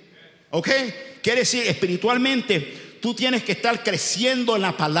espiritualmente. ¿Ok? Quiere decir, espiritualmente, tú tienes que estar creciendo en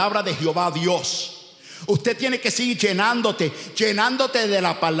la palabra de Jehová Dios. Usted tiene que seguir llenándote de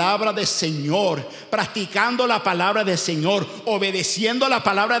la palabra del Señor, practicando la palabra del Señor, obedeciendo la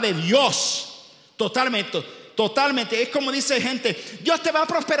palabra de Dios. Totalmente. Es como dice gente, Dios te va a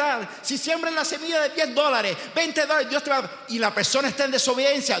prosperar. Si siembras la semilla de $10, $20, Dios te va y la persona está en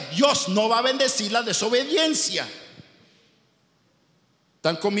desobediencia, Dios no va a bendecir la desobediencia.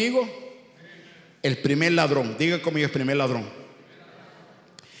 ¿Están conmigo? El primer ladrón, diga conmigo, el primer ladrón.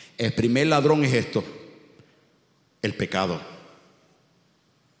 El primer ladrón es esto: el pecado.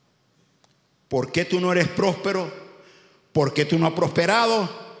 ¿Por qué tú no eres próspero? ¿Por qué tú no has prosperado?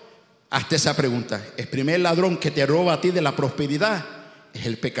 Hazte esa pregunta. El primer ladrón que te roba a ti de la prosperidad es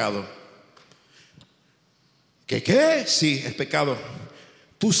el pecado. ¿Qué? Sí, el pecado.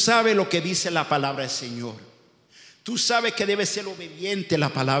 Tú sabes lo que dice la palabra del Señor. Tú sabes que debes ser obediente a la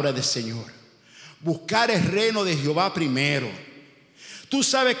palabra del Señor. Buscar el reino de Jehová primero. Tú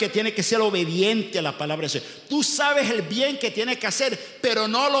sabes que tienes que ser obediente a la palabra del Señor. Tú sabes el bien que tienes que hacer, pero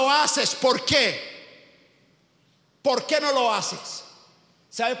no lo haces. ¿Por qué? ¿Por qué no lo haces?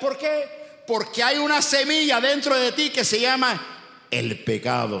 ¿Sabes por qué? Porque hay una semilla dentro de ti que se llama el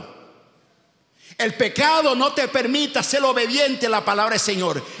pecado. El pecado no te permite ser obediente a la palabra del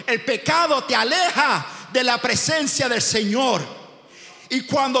Señor. El pecado te aleja de la presencia del Señor. Y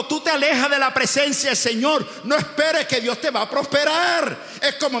cuando tú te alejas de la presencia del Señor, no esperes que Dios te va a prosperar.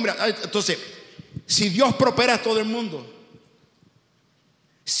 Es como, mira, entonces, si Dios prospera a todo el mundo,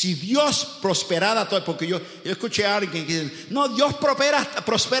 si Dios prosperara a todo, porque yo escuché a alguien que dice, no, Dios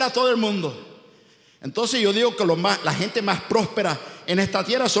prospera a todo el mundo. Entonces yo digo que la gente más próspera en esta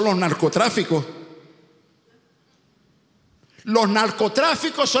tierra son los narcotráficos. Los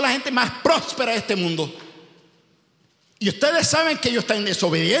narcotráficos son la gente más próspera de este mundo. Y ustedes saben que ellos están en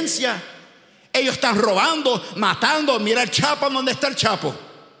desobediencia. Ellos están robando, matando. Mira el Chapo, ¿dónde está el Chapo?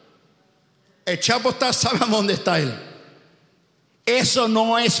 El Chapo sabe dónde está él. Eso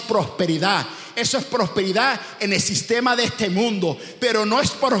no es prosperidad. Eso es prosperidad en el sistema de este mundo. Pero no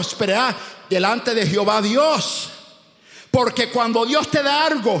es prosperidad delante de Jehová Dios. Porque cuando Dios te da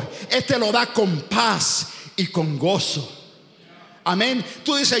algo, Él te lo da con paz y con gozo. Amén.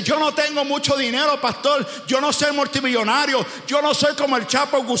 Tú dices, yo no tengo mucho dinero, pastor. Yo no soy multimillonario. Yo no soy como el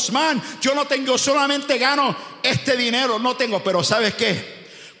Chapo Guzmán. Yo solamente gano este dinero. No tengo, pero ¿sabes qué?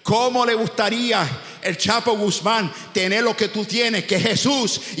 ¿Cómo le gustaría el Chapo Guzmán tener lo que tú tienes, que es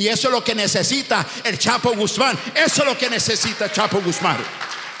Jesús? Y eso es lo que necesita el Chapo Guzmán. Eso es lo que necesita el Chapo Guzmán.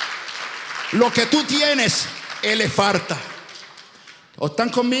 Lo que tú tienes, Él le falta. ¿O están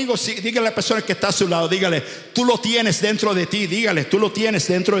conmigo? Sí, dígale a la persona que está a su lado, dígale, tú lo tienes dentro de ti. Dígale, tú lo tienes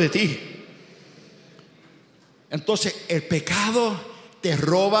dentro de ti. Entonces, el pecado te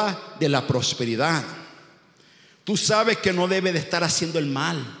roba de la prosperidad. Tú sabes que no debes de estar haciendo el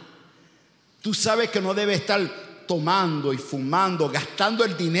mal. Tú sabes que no debes estar tomando y fumando, gastando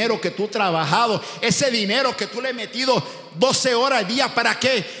el dinero que tú has trabajado, ese dinero que tú le has metido 12 horas al día. ¿Para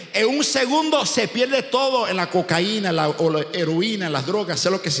qué? En un segundo se pierde todo en la cocaína, o la heroína, las drogas,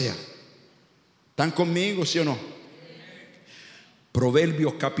 sea lo que sea. ¿Están conmigo, sí o no?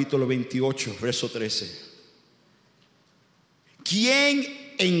 Proverbios capítulo 28, verso 13.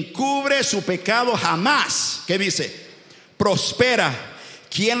 ¿Quién encubre su pecado jamás? ¿Qué dice? Prospera.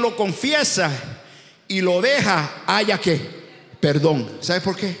 Quien lo confiesa y lo deja, haya que perdón. ¿Sabe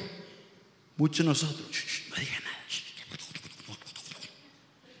por qué? Muchos de nosotros no digan nada.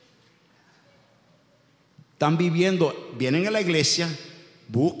 Están viviendo, vienen a la iglesia,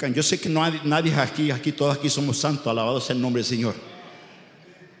 buscan. Yo sé que nadie aquí todos aquí somos santos, alabado sea el nombre del Señor.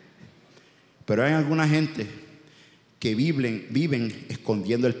 Pero hay alguna gente que viven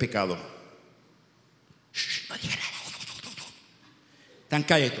escondiendo el pecado. No digan nada. Están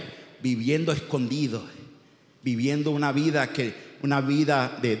callados, viviendo escondido, viviendo una vida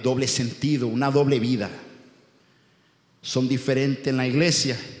de doble sentido, una doble vida. Son diferentes en la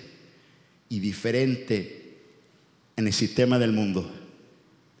iglesia y diferentes en el sistema del mundo.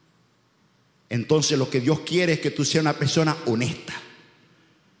 Entonces lo que Dios quiere es que tú seas una persona honesta.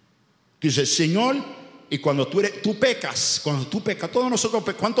 Tú dices, Señor, y cuando tú pecas, todos nosotros,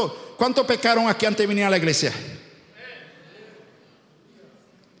 ¿cuántos pecaron aquí antes de venir a la iglesia?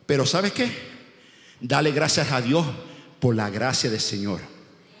 Pero ¿sabes qué? Dale gracias a Dios por la gracia del Señor.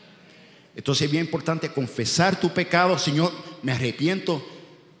 Entonces es bien importante confesar tu pecado. Señor, me arrepiento,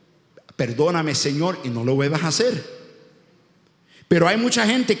 perdóname, Señor, y no lo vuelvas a hacer. Pero hay mucha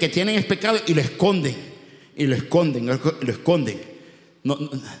gente que tiene el pecado y lo esconden. Y lo esconden.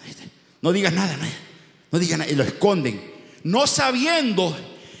 No digas nada. No digas nada. Y lo esconden. No sabiendo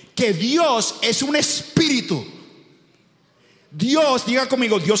que Dios es un espíritu. Dios, diga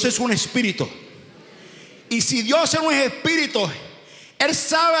conmigo, Dios es un espíritu. Y si Dios es un espíritu, Él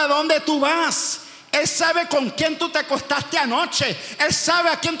sabe a dónde tú vas. Él sabe con quién tú te acostaste anoche. Él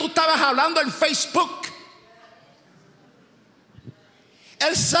sabe a quién tú estabas hablando en Facebook.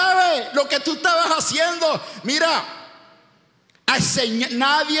 Él sabe lo que tú estabas haciendo. Mira,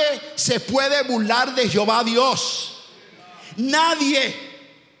 nadie se puede burlar de Jehová Dios. Nadie.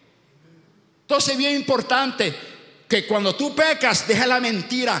 Entonces es bien importante que cuando tú pecas, deja la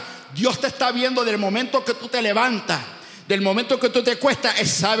mentira. Dios te está viendo del momento que tú te levantas, del momento que tú te acuestas. Él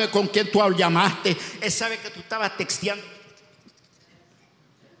sabe con quién tú llamaste. Él sabe que tú estabas texteando.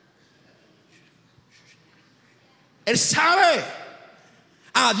 Él sabe.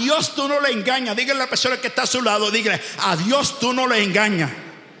 A Dios tú no le engañas. Dígale a la persona que está a su lado, dígale, a Dios tú no le engañas.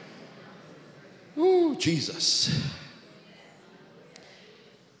 Jesus.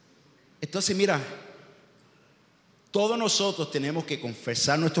 Entonces mira, todos nosotros tenemos que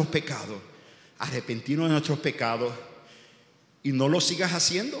confesar nuestros pecados, arrepentirnos de nuestros pecados y no lo sigas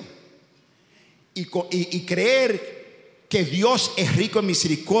haciendo. Y creer que Dios es rico en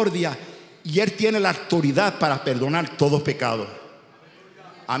misericordia Y Él tiene la autoridad para perdonar todo pecado.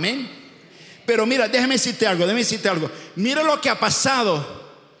 Amén. Pero mira, déjame decirte algo. Mira lo que ha pasado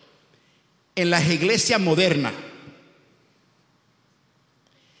en las iglesias modernas.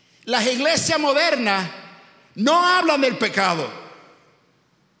 Las iglesias modernas no hablan del pecado,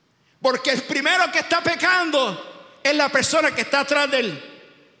 porque el primero que está pecando es la persona que está atrás del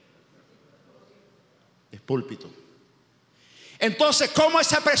púlpito. Entonces, ¿cómo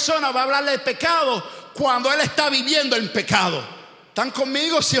esa persona va a hablarle del pecado cuando él está viviendo el pecado? ¿Están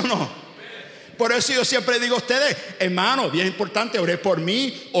conmigo, sí o no? Por eso yo siempre digo a ustedes, hermanos, bien importante, oré por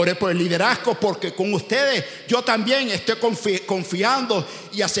mí, oré por el liderazgo, porque con ustedes yo también estoy confiando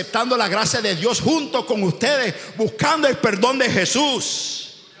y aceptando la gracia de Dios junto con ustedes, buscando el perdón de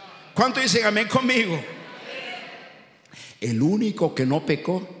Jesús. ¿Cuántos dicen amén conmigo? El único que no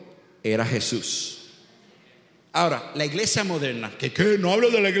pecó era Jesús. Ahora, la iglesia moderna, ¿qué? No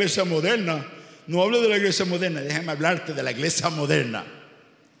hablo de la iglesia moderna, déjame hablarte de la iglesia moderna.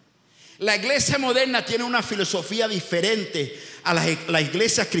 La iglesia moderna tiene una filosofía diferente a las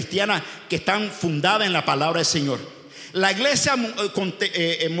iglesias cristianas que están fundadas en la palabra del Señor. La iglesia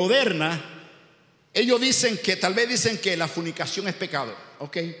moderna, ellos dicen que, tal vez dicen que la fornicación es pecado.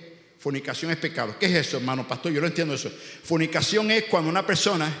 Ok, fornicación es pecado. ¿Qué es eso, hermano pastor? Yo no entiendo eso. Fornicación es cuando una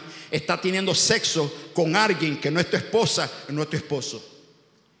persona está teniendo sexo con alguien que no es tu esposa, no es tu esposo.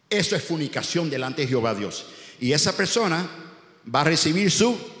 Eso es fornicación delante de Jehová Dios. Y esa persona va a recibir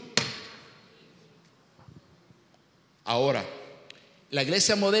su... Ahora, la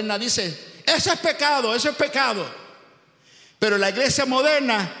iglesia moderna dice, eso es pecado. Pero la iglesia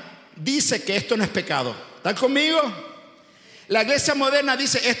moderna dice que esto no es pecado. ¿Están conmigo? La iglesia moderna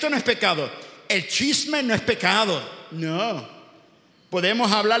dice, esto no es pecado. El chisme no es pecado. No.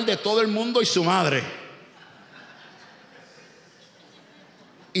 Podemos hablar de todo el mundo y su madre.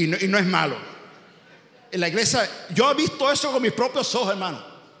 Y no es malo. En la iglesia, yo he visto eso con mis propios ojos,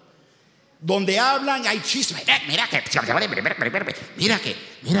 hermano. Donde hablan, hay chisme. Mira que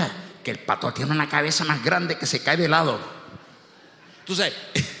el pastor tiene una cabeza más grande que se cae de lado. Entonces,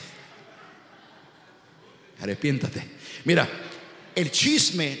 arrepiéntate. Mira, el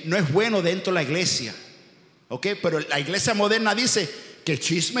chisme no es bueno dentro de la iglesia, ¿ok? Pero la iglesia moderna dice que el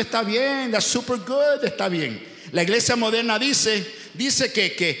chisme está bien, that's super good, está bien. La iglesia moderna dice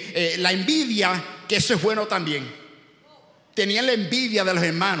que la envidia, que eso es bueno también. Tenían la envidia de los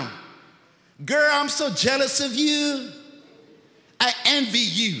hermanos. Girl, I'm so jealous of you. I envy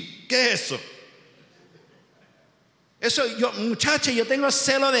you. ¿Qué es eso? Muchacha, yo tengo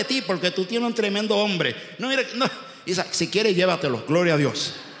celo de ti porque tú tienes un tremendo hombre. No, mira, no. Isa, si quieres, llévatelo. Gloria a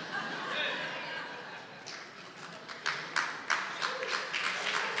Dios.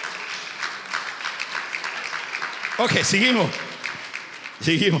 Ok, seguimos,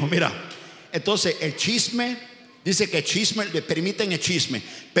 mira. Entonces, el chisme. Dice que permiten el chisme,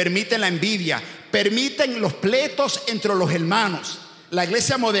 permiten la envidia, permiten los pleitos entre los hermanos. La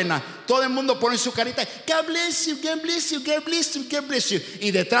iglesia moderna, todo el mundo pone su carita, God bless you, God bless you, God bless you, God bless you. Y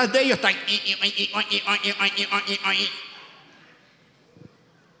detrás de ellos están.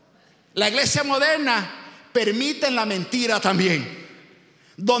 La iglesia moderna permite la mentira también,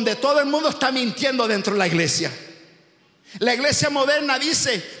 donde todo el mundo está mintiendo dentro de la iglesia. La iglesia moderna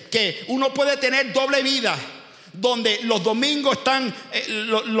dice que uno puede tener doble vida, donde los domingos están,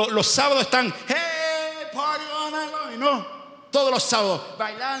 los sábados están, hey, party on and on, no, todos los sábados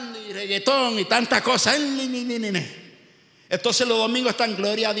bailando y reggaetón y tantas cosas. Entonces los domingos están,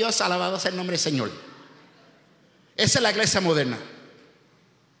 gloria a Dios, alabado sea el nombre del Señor. Esa es la iglesia moderna.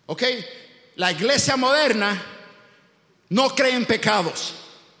 ¿Ok? La iglesia moderna no cree en pecados.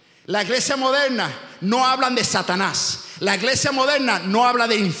 La iglesia moderna no hablan de Satanás. La iglesia moderna no habla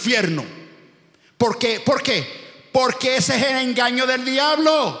de infierno. ¿Por qué? Porque ese es el engaño del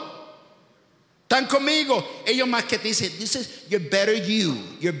diablo. ¿Están conmigo? Ellos más que te dicen, you're better you.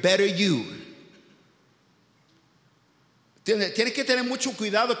 Tienes que tener mucho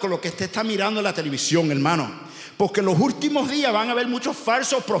cuidado con lo que usted está mirando en la televisión, hermano. Porque en los últimos días van a haber muchos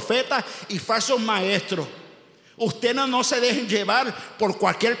falsos profetas y falsos maestros. Usted no se dejen llevar por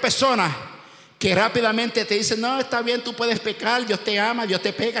cualquier persona que rápidamente te dice, no, está bien, tú puedes pecar, Dios te ama, Dios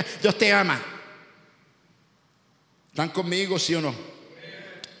te pega, Dios te ama. ¿Están conmigo, sí o no?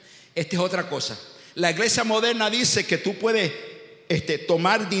 Esta es otra cosa. La iglesia moderna dice que tú puedes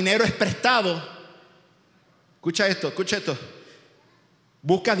tomar dinero prestado. Escucha esto.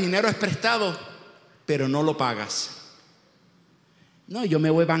 Busca dinero prestado, pero no lo pagas. No, yo me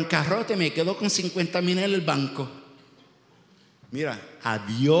voy bancarrota y me quedo con 50,000 en el banco. Mira, a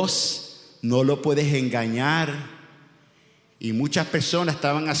Dios no lo puedes engañar. Y muchas personas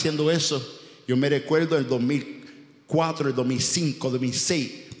estaban haciendo eso. Yo me recuerdo el 2004, el 2005,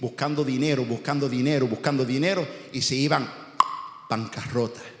 2006, buscando dinero, y se iban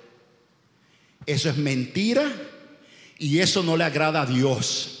bancarrota. Eso es mentira y eso no le agrada a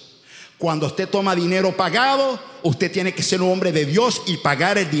Dios. Cuando usted toma dinero pagado, usted tiene que ser un hombre de Dios y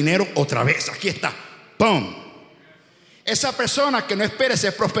pagar el dinero otra vez. Aquí está, ¡pum! Esa persona que no espere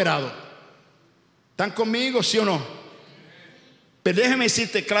ser prosperado. ¿Están conmigo, sí o no? Pero déjeme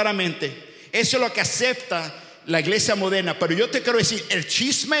decirte claramente, eso es lo que acepta la iglesia moderna. Pero yo te quiero decir, el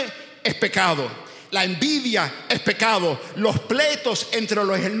chisme es pecado, la envidia es pecado, los pleitos entre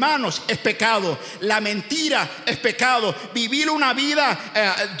los hermanos es pecado, la mentira es pecado, vivir una vida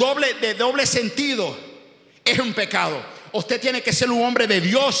de doble sentido es un pecado. Usted tiene que ser un hombre de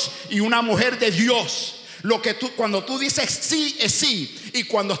Dios y una mujer de Dios. Cuando tú dices sí, es sí, y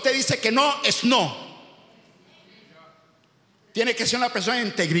cuando usted dice que no, es no. Tiene que ser una persona de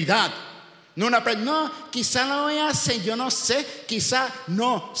integridad. No una persona, no, quizá lo voy a hacer, yo no sé, quizá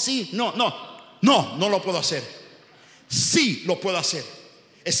no, sí, no lo puedo hacer. Sí lo puedo hacer.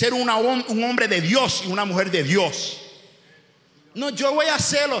 Es ser un hombre de Dios y una mujer de Dios. No, yo voy a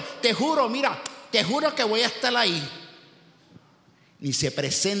hacerlo, te juro, mira, te juro que voy a estar ahí. Ni se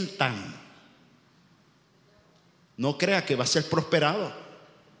presentan. No crea que va a ser prosperado,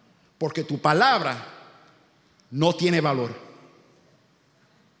 porque tu palabra no tiene valor.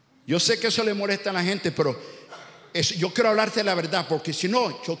 Yo sé que eso le molesta a la gente, pero yo quiero hablarte la verdad, porque si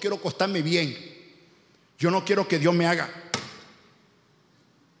no, yo quiero acostarme bien. Yo no quiero que Dios me haga.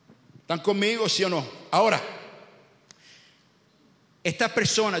 ¿Están conmigo, sí o no? Ahora, esta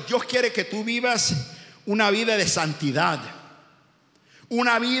persona, Dios quiere que tú vivas una vida de santidad,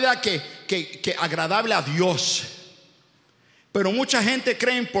 una vida que agradable a Dios. Pero mucha gente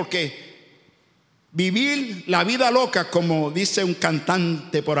cree porque vivir la vida loca, como dice un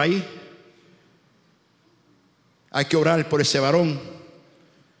cantante por ahí, hay que orar por ese varón,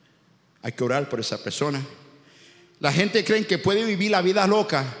 hay que orar por esa persona. La gente cree que puede vivir la vida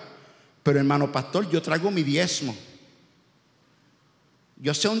loca, pero hermano pastor, yo traigo mi diezmo,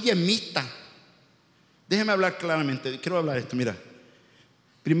 yo soy un diezmista. Déjeme hablar claramente, quiero hablar esto. Mira,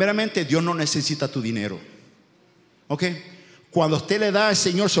 primeramente, Dios no necesita tu dinero, ¿ok? Cuando usted le da al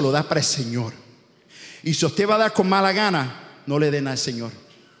Señor, se lo da para el Señor. Y si usted va a dar con mala gana, no le den al Señor.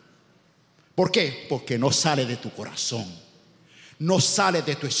 ¿Por qué? Porque no sale de tu corazón, no sale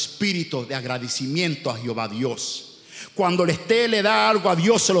de tu espíritu de agradecimiento a Jehová Dios. Cuando usted le da algo a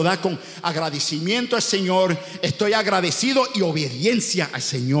Dios, se lo da con agradecimiento al Señor. Estoy agradecido y obediencia al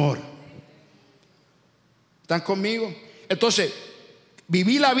Señor. ¿Están conmigo? Entonces,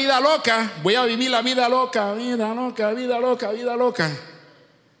 viví la vida loca, voy a vivir la vida loca, vida loca, vida loca, vida loca.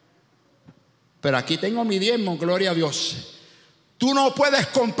 Pero aquí tengo mi diezmo, gloria a Dios. Tú no puedes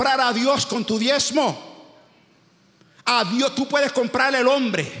comprar a Dios con tu diezmo. A Dios tú puedes comprarle al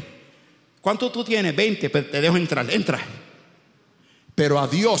hombre. ¿Cuánto tú tienes? 20, te dejo entrar, entra. Pero a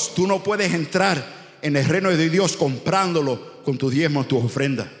Dios tú no puedes entrar en el reino de Dios comprándolo con tu diezmo, tu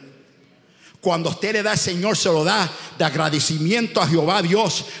ofrenda. Cuando usted le da al Señor, se lo da de agradecimiento a Jehová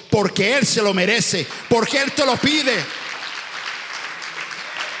Dios, porque Él se lo merece, porque Él te lo pide.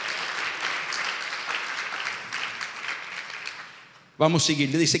 Vamos a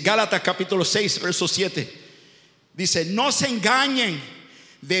seguir. Dice Gálatas capítulo 6, verso 7. Dice, no se engañen,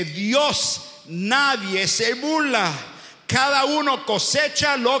 de Dios nadie se burla. Cada uno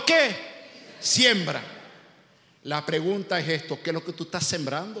cosecha lo que siembra. La pregunta es esto: ¿qué es lo que tú estás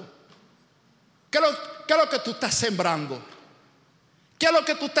sembrando? ¿Qué es lo que tú estás sembrando? ¿Qué es lo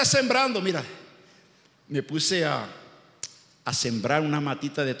que tú estás sembrando? Mira, me puse a sembrar una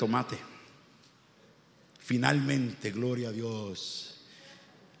matita de tomate. Finalmente, gloria a Dios.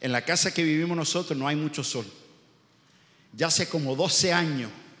 En la casa que vivimos nosotros no hay mucho sol. Ya hace como 12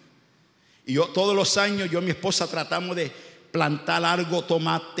 años. Y todos los años yo y mi esposa tratamos de plantar algo,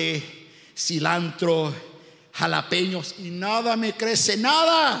 tomate, cilantro, jalapeños, y nada me crece,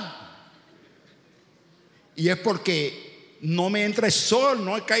 nada. Y es porque no me entra el sol,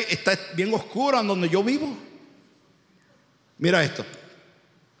 no está bien oscuro en donde yo vivo. Mira esto.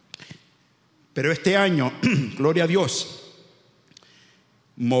 Pero este año, gloria a Dios,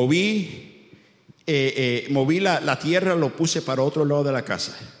 moví la tierra, lo puse para otro lado de la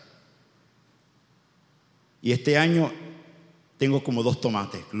casa. Y este año tengo como 2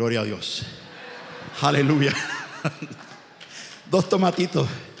 tomates, gloria a Dios. Aleluya. 2 tomatitos.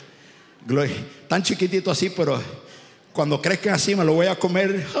 Tan chiquititos así, pero cuando crezcan así me lo voy a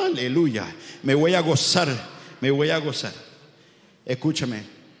comer. Aleluya. Me voy a gozar.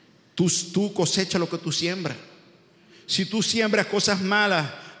 Escúchame. Tú cosechas lo que tú siembras. Si tú siembras cosas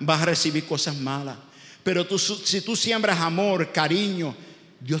malas, vas a recibir cosas malas. Pero si tú siembras amor, cariño,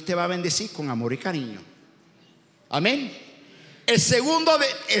 Dios te va a bendecir con amor y cariño. Amén. El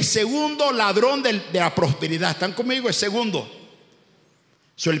segundo ladrón de la prosperidad. ¿Están conmigo? El segundo.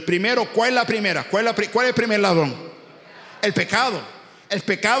 El primero, ¿cuál es la primera? ¿Cuál es el primer ladrón? El pecado. El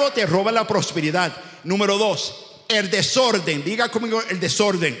pecado te roba la prosperidad. Número 2, el desorden. Diga conmigo, el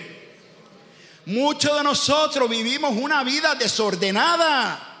desorden. Muchos de nosotros vivimos una vida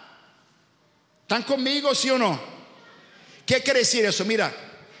desordenada. ¿Están conmigo, sí o no? ¿Qué quiere decir eso? Mira,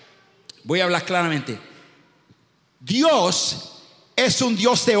 voy a hablar claramente. Dios es un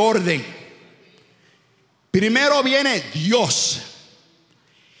Dios de orden. Primero viene Dios.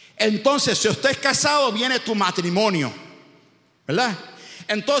 Entonces, si usted es casado, viene tu matrimonio, ¿verdad?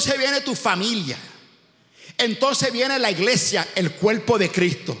 Entonces viene tu familia. Entonces viene la iglesia, el cuerpo de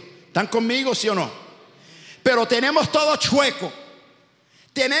Cristo. ¿Están conmigo, sí o no? Pero tenemos todo chueco.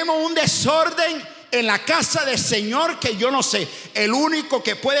 Tenemos un desorden en la casa del Señor que yo no sé. El único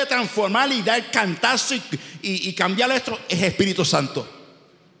que puede transformar y dar cantazo y cambiar esto es Espíritu Santo.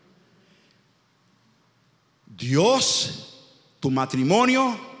 Dios, tu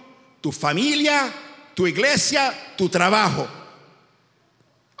matrimonio, tu familia, tu iglesia, tu trabajo.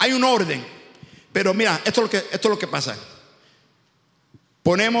 Hay un orden. Pero mira, esto es lo que pasa.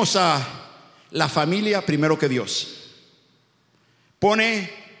 Ponemos a la familia primero que Dios.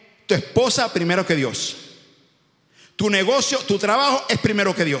 Pone tu esposa primero que Dios. Tu negocio, tu trabajo es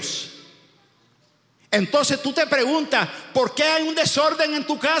primero que Dios. Entonces tú te preguntas, ¿por qué hay un desorden en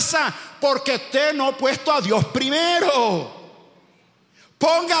tu casa? Porque usted no ha puesto a Dios primero.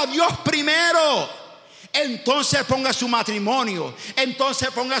 Ponga a Dios primero. Entonces ponga su matrimonio, entonces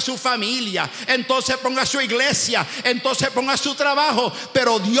ponga su familia, entonces ponga su iglesia, entonces ponga su trabajo.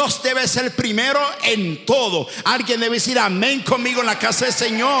 Pero Dios debe ser primero en todo. Alguien debe decir amén conmigo en la casa del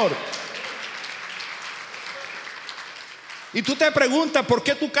Señor. Y tú te preguntas, ¿por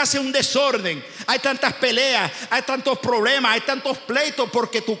qué tu casa es un desorden? Hay tantas peleas, hay tantos problemas, hay tantos pleitos,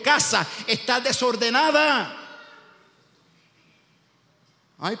 porque tu casa está desordenada.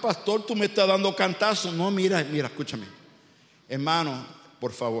 Ay, pastor, tú me estás dando cantazo. No, mira, escúchame. Hermano,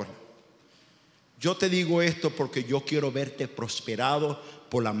 por favor. Yo te digo esto porque yo quiero verte prosperado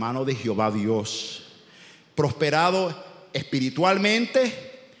por la mano de Jehová Dios. Prosperado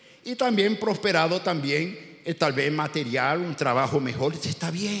espiritualmente y también prosperado también, tal vez material, un trabajo mejor.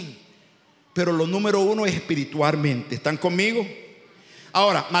 Está bien. Pero lo número uno es espiritualmente. ¿Están conmigo?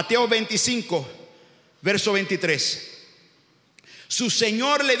 Ahora, Mateo 25, verso 23. Su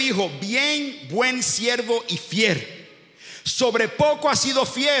señor le dijo: bien, buen siervo y fiel. Sobre poco has sido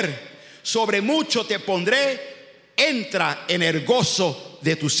fiel, sobre mucho te pondré. Entra en el gozo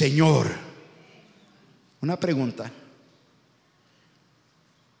de tu señor. Una pregunta.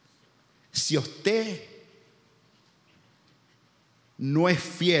 Si usted no es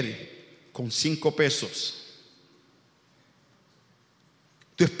fiel con 5 pesos,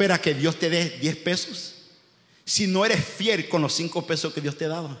 ¿tú esperas que Dios te dé 10 pesos? Si no eres fiel con los 5 pesos que Dios te ha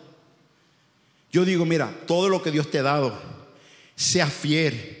dado. Yo digo, mira, todo lo que Dios te ha dado, sea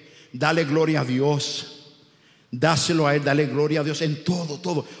fiel, dale gloria a Dios, dáselo a Él, dale gloria a Dios en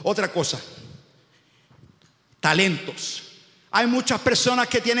todo. Otra cosa, talentos. Hay muchas personas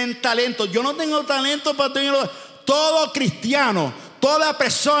que tienen talentos. Yo no tengo talento para tenerlo. Todo cristiano, toda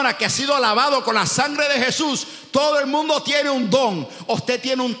persona que ha sido lavado con la sangre de Jesús, todo el mundo tiene un don. Usted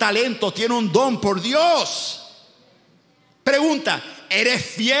tiene un talento, tiene un don por Dios. Pregunta, ¿eres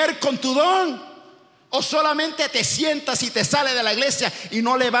fiel con tu don? ¿O solamente te sientas y te sales de la iglesia y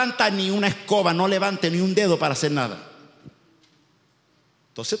no levantas ni una escoba, no levantas ni un dedo para hacer nada?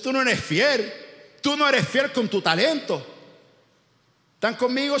 Entonces tú no eres fiel. Tú no eres fiel con tu talento. ¿Están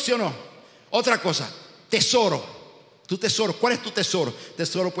conmigo, sí o no? Otra cosa, tesoro. Tu tesoro, ¿cuál es tu tesoro?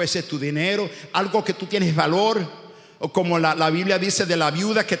 Tesoro puede ser tu dinero, algo que tú tienes valor. O como la Biblia dice de la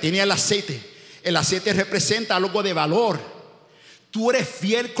viuda que tenía el aceite. El aceite representa algo de valor. Tú eres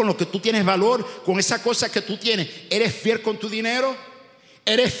fiel con lo que tú tienes valor, con esa cosa que tú tienes. ¿Eres fiel con tu dinero?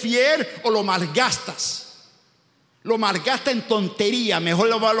 ¿Eres fiel o lo malgastas? Lo malgasta en tontería. Mejor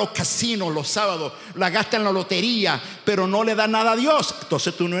lo va a los casinos los sábados, la gasta en la lotería, pero no le da nada a Dios.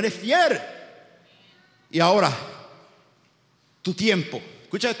 Entonces tú no eres fiel. Y ahora, tu tiempo.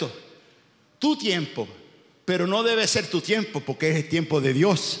 Escucha esto. Tu tiempo, pero no debe ser tu tiempo, porque es el tiempo de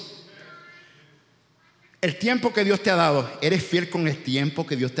Dios. El tiempo que Dios te ha dado, ¿eres fiel con el tiempo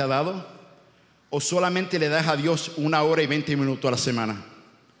que Dios te ha dado? ¿O solamente le das a Dios 1 hora y 20 minutos a la semana?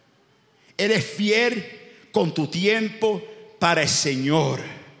 ¿Eres fiel con tu tiempo para el Señor?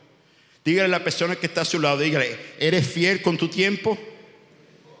 Dígale a la persona que está a su lado, dígale: ¿eres fiel con tu tiempo?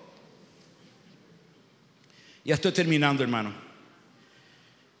 Ya estoy terminando, hermano.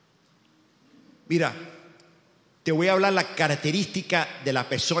 Mira, te voy a hablar la característica de la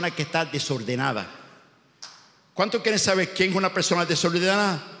persona que está desordenada. ¿Cuántos quieren saber quién es una persona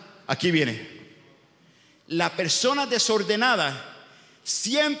desordenada? Aquí viene. La persona desordenada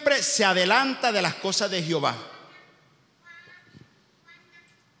siempre se adelanta de las cosas de Jehová.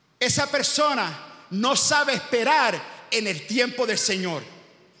 Esa persona no sabe esperar en el tiempo del Señor.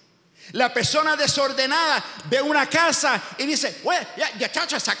 La persona desordenada ve una casa y dice: bueno, ya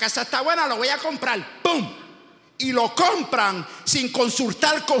chacho, esa casa está buena, lo voy a comprar. ¡Pum! Y lo compran sin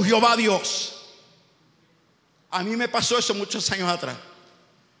consultar con Jehová Dios. A mí me pasó eso muchos años atrás,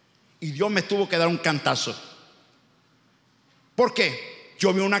 y Dios me tuvo que dar un cantazo. ¿Por qué?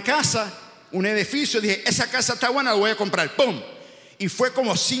 Yo vi una casa, un edificio, y dije: esa casa está buena, la voy a comprar. ¡Pum! Y fue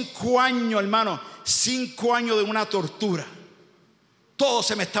como 5 años, hermano, 5 años de una tortura. Todo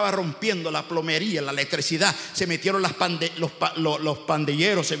se me estaba rompiendo, la plomería, la electricidad. Se metieron los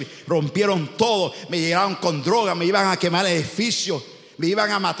pandilleros, se rompieron todo. Me llegaron con droga, me iban a quemar el edificio, me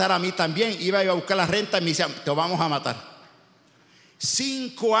iban a matar a mí también. Iba a buscar la renta y me decían: te vamos a matar.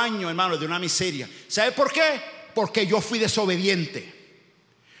 5 años, hermano, de una miseria. ¿Sabe por qué? Porque yo fui desobediente.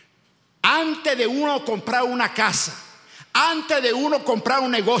 Antes de uno comprar una casa, antes de uno comprar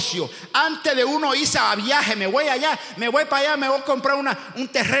un negocio, antes de uno irse a viaje, me voy allá, me voy para allá, me voy a comprar un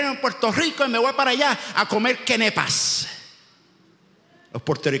terreno en Puerto Rico y me voy para allá a comer quenepas. Los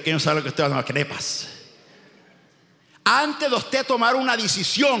puertorriqueños saben lo que estoy hablando, quenepas. Antes de usted tomar una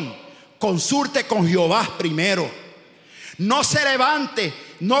decisión, consulte con Jehová primero. No se levante,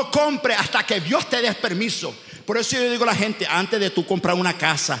 no compre hasta que Dios te dé permiso. Por eso yo digo a la gente: antes de tú comprar una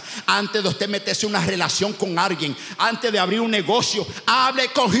casa, antes de usted meterse en una relación con alguien, antes de abrir un negocio, hable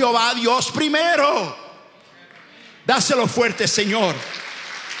con Jehová Dios primero. Dáselo fuerte, Señor.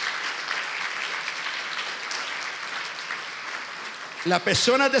 La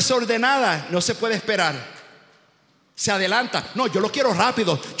persona desordenada no se puede esperar. Se adelanta: no, yo lo quiero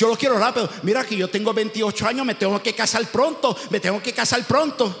rápido, yo lo quiero rápido. Mira que yo tengo 28 años, me tengo que casar pronto, me tengo que casar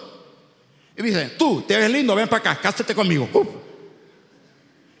pronto. Y me dicen: tú te ves lindo, ven para acá, cásate conmigo.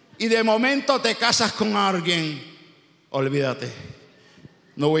 Y de momento te casas con alguien. Olvídate,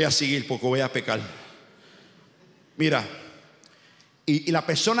 no voy a seguir porque voy a pecar. Mira, y las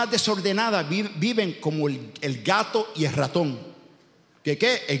personas desordenadas viven como el gato y el ratón.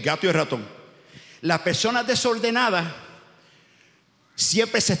 ¿Qué? El gato y el ratón. Las personas desordenadas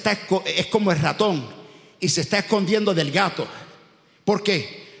siempre es como el ratón y se está escondiendo del gato. ¿Por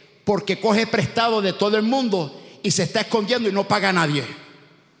qué? Porque coge prestado de todo el mundo y se está escondiendo y no paga a nadie.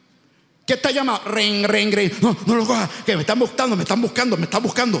 ¿Qué está llamando? Ring. No lo cojas, que me están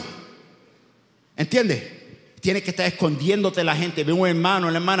buscando. ¿Entiendes? Tienes que estar escondiéndote de la gente. Ve un hermano,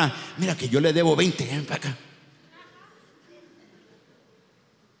 una hermana: mira que yo le debo 20, ven para acá.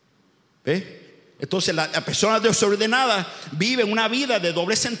 ¿Ves? Entonces la persona desordenada vive una vida de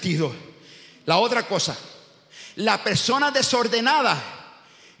doble sentido. La otra cosa, la persona desordenada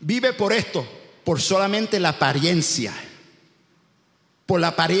vive por esto, por solamente la apariencia. Por la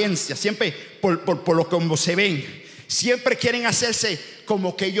apariencia, siempre por lo como se ven. Siempre quieren hacerse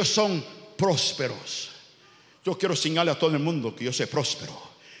como que ellos son prósperos. Yo quiero señalarle a todo el mundo que yo soy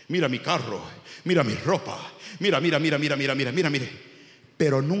próspero. Mira mi carro, mira mi ropa, mira.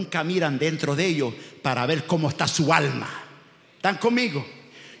 Pero nunca miran dentro de ellos para ver cómo está su alma. ¿Están conmigo?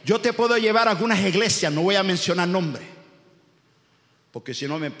 Yo te puedo llevar a algunas iglesias, no voy a mencionar nombres, porque si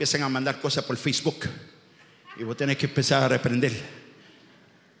no me empiezan a mandar cosas por Facebook y vos tenés que empezar a reprender.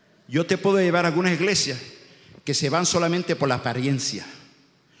 Yo te puedo llevar a algunas iglesias que se van solamente por la apariencia.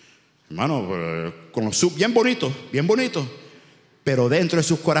 Hermano, con los sub bien bonitos, pero dentro de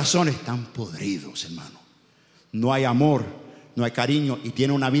sus corazones están podridos, hermano. No hay amor, no hay cariño y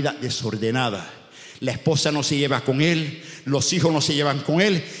tiene una vida desordenada. La esposa no se lleva con él, los hijos no se llevan con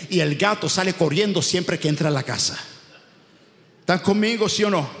él y el gato sale corriendo siempre que entra a la casa. ¿Están conmigo, sí o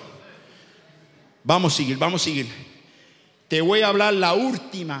no? Vamos a seguir. Te voy a hablar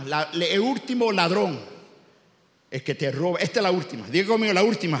el último ladrón, el que te roba. Esta es la última. Diga conmigo, la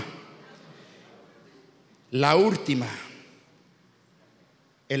última. La última.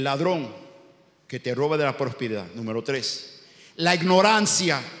 El ladrón que te roba de la prosperidad. Número 3. La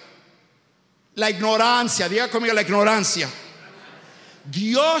ignorancia. La ignorancia. Diga conmigo, la ignorancia.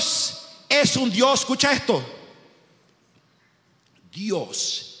 Dios es un Dios. Escucha esto.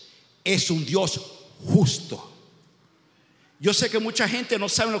 Dios es un Dios justo. Yo sé que mucha gente no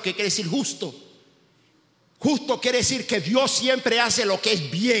sabe lo que quiere decir justo. Justo quiere decir que Dios siempre hace lo que es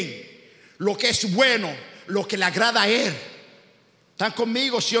bien. lo que es bueno, lo que le agrada a Él. ¿Están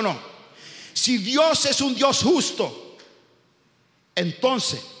conmigo, sí o no? Si Dios es un Dios justo,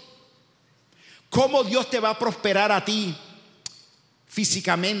 entonces, ¿cómo Dios te va a prosperar a ti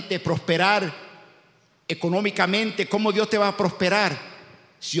físicamente, prosperar económicamente? ¿Cómo Dios te va a prosperar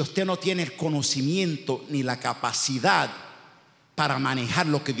si usted no tiene el conocimiento ni la capacidad para manejar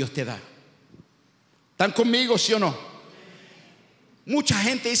lo que Dios te da? ¿Están conmigo, sí o no? Mucha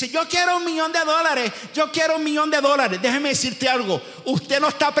gente dice: yo quiero $1 millón, yo quiero $1 millón. Déjeme decirte algo: usted no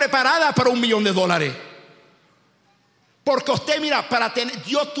está preparada para $1 millón. Porque usted, mira,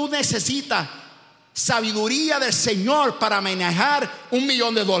 tú necesitas sabiduría del Señor para manejar $1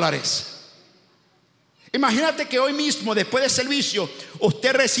 millón. Imagínate que hoy mismo, después del servicio,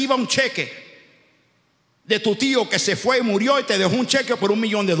 usted reciba un cheque de tu tío que se fue y murió y te dejó un cheque por $1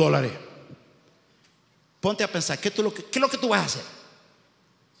 millón. Ponte a pensar, ¿qué es lo que tú vas a hacer?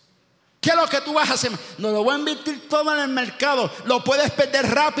 ¿Qué es lo que tú vas a hacer? No lo voy a invertir todo en el mercado. Lo puedes perder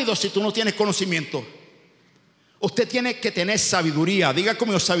rápido si tú no tienes conocimiento. Usted tiene que tener sabiduría. Diga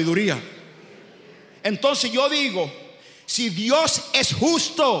conmigo: sabiduría. Entonces yo digo, si Dios es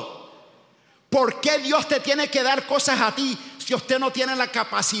justo, ¿por qué Dios te tiene que dar cosas a ti si usted no tiene la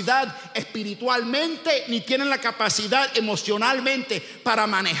capacidad espiritualmente ni tiene la capacidad emocionalmente para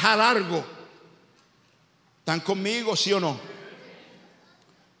manejar algo? ¿Están conmigo, sí o no?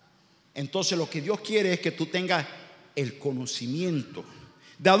 Entonces lo que Dios quiere es que tú tengas el conocimiento.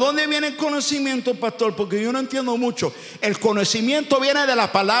 ¿De dónde viene el conocimiento, pastor? Porque yo no entiendo mucho. El conocimiento viene de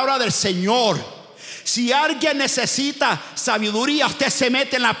la palabra del Señor. Si alguien necesita sabiduría, usted se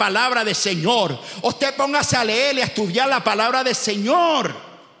mete en la palabra del Señor. Usted póngase a leer y a estudiar la palabra del Señor.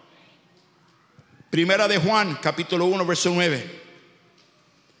 Primera de Juan, capítulo 1, verso 9.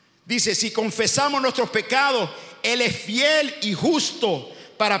 Dice: si confesamos nuestros pecados, Él es fiel y justo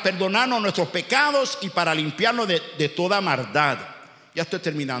para perdonarnos nuestros pecados y para limpiarnos de toda maldad. Ya estoy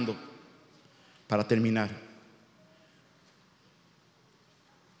terminando. Para terminar,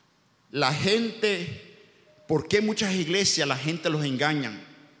 la gente, ¿por qué muchas iglesias la gente los engañan?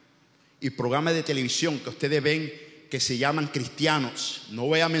 Y programas de televisión que ustedes ven que se llaman cristianos, no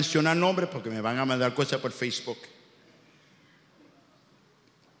voy a mencionar nombres porque me van a mandar cosas por Facebook,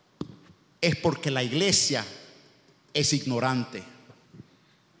 es porque la iglesia es ignorante.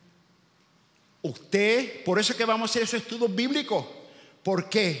 Usted, por eso es que vamos a hacer esos estudios bíblicos. ¿Por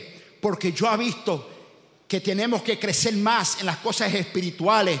qué? Porque yo he visto que tenemos que crecer más en las cosas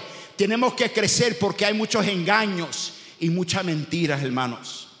espirituales. Tenemos que crecer porque hay muchos engaños y muchas mentiras,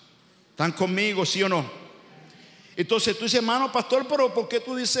 hermanos. ¿Están conmigo, sí o no? Entonces tú dices: hermano pastor, pero ¿por qué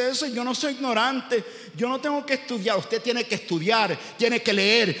tú dices eso? Yo no soy ignorante, yo no tengo que estudiar. Usted tiene que estudiar, tiene que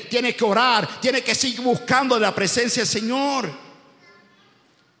leer, tiene que orar, tiene que seguir buscando la presencia del Señor.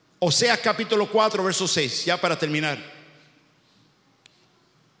 Oseas capítulo 4, verso 6, ya para terminar.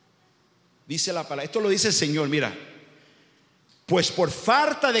 Dice la palabra, esto lo dice el Señor, mira: pues por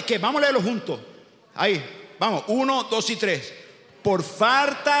falta de que, vamos a leerlo juntos. Ahí, vamos, 1, 2 y 3. Por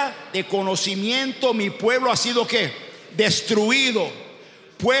falta de conocimiento mi pueblo ha sido ¿qué? Destruido.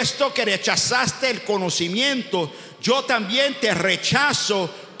 Puesto que rechazaste el conocimiento, yo también te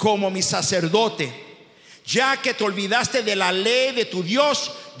rechazo como mi sacerdote. Ya que te olvidaste de la ley de tu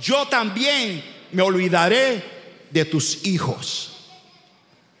Dios, yo también me olvidaré de tus hijos.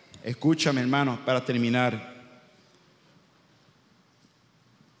 Escúchame, hermano, para terminar.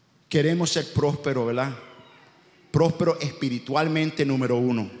 Queremos ser prósperos, ¿verdad? Próspero espiritualmente, número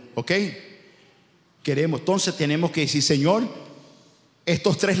 1, ¿ok? Queremos, entonces tenemos que decir: Señor,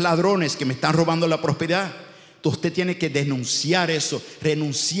 estos 3 ladrones que me están robando la prosperidad, usted tiene que denunciar eso,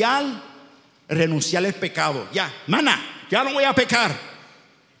 renunciar el pecado. Ya, mana, ya no voy a pecar.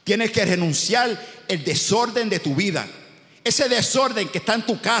 Tienes que renunciar el desorden de tu vida. Ese desorden que está en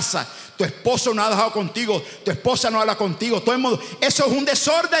tu casa, tu esposo no ha dejado contigo, tu esposa no habla contigo, todo el mundo, eso es un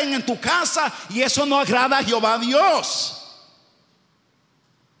desorden en tu casa y eso no agrada a Jehová Dios.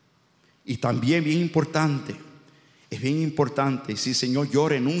 Y también es bien importante, sí, Señor, yo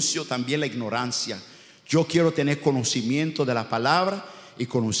renuncio también a la ignorancia. Yo quiero tener conocimiento de la palabra y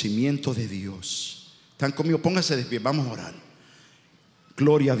conocimiento de Dios. ¿Están conmigo? Pónganse de pie, vamos a orar.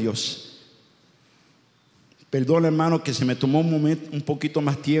 Gloria a Dios. Perdón, hermano, que se me tomó un poquito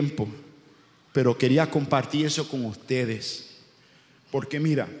más tiempo, pero quería compartir eso con ustedes. Porque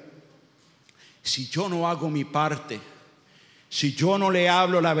mira, si yo no hago mi parte, si yo no le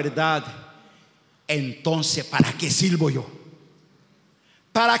hablo la verdad, entonces ¿para qué sirvo yo?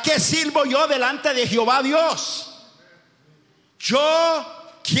 ¿Para qué sirvo yo delante de Jehová Dios?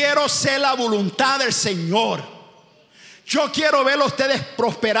 Yo quiero hacer la voluntad del Señor. Yo quiero ver a ustedes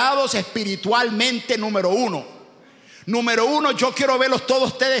prosperados espiritualmente, número uno. Número uno, yo quiero verlos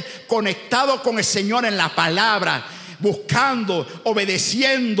todos ustedes conectados con el Señor en la palabra, buscando,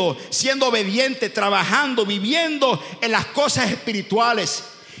 obedeciendo, siendo obediente, trabajando, viviendo en las cosas espirituales.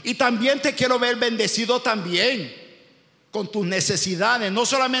 Y también te quiero ver bendecido también con tus necesidades. No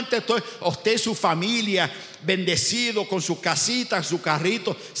solamente usted y su familia bendecido con su casita, su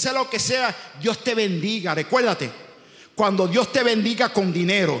carrito, sea lo que sea, Dios te bendiga. Recuérdate, cuando Dios te bendiga con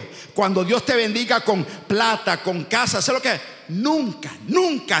dinero, cuando Dios te bendiga con plata, con casa, sea lo que, nunca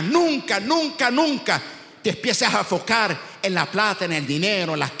te empieces a enfocar en la plata, en el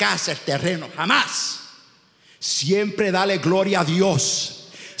dinero, en las casas, el terreno. Jamás. Siempre dale gloria a Dios.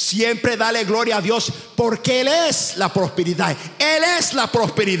 Siempre dale gloria a Dios, porque Él es la prosperidad. Él es la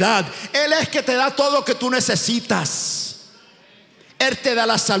prosperidad. Él es que te da todo lo que tú necesitas. Él te da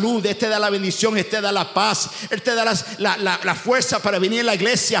la salud, Él te da la bendición, Él te da la paz, Él te da la fuerza para venir a la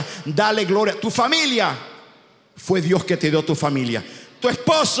iglesia. Dale gloria. Tu familia, fue Dios que te dio tu familia. Tu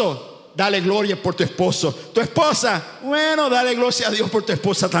esposo, dale gloria por tu esposo. Tu esposa, bueno, dale gloria a Dios por tu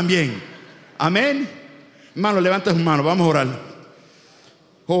esposa también. Amén. Hermano, levanta tus manos, vamos a orar.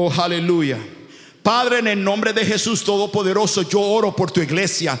 Oh, aleluya. Padre, en el nombre de Jesús Todopoderoso, yo oro por tu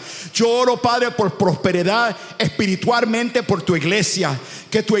iglesia. Yo oro, Padre, por prosperidad espiritualmente por tu iglesia.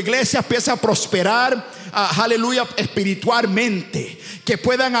 Que tu iglesia empiece a prosperar, aleluya, espiritualmente. Que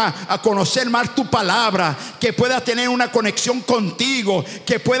puedan a conocer más tu palabra. Que puedan tener una conexión contigo.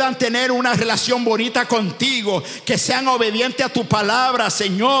 Que puedan tener una relación bonita contigo. Que sean obedientes a tu palabra,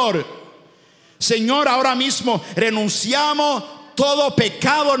 Señor. Señor, ahora mismo renunciamos todo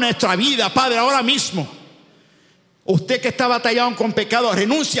pecado en nuestra vida, Padre, ahora mismo. Usted que está batallando con pecado,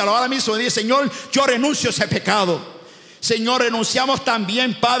 renúncialo ahora mismo. Dice: Señor, yo renuncio a ese pecado. Señor, renunciamos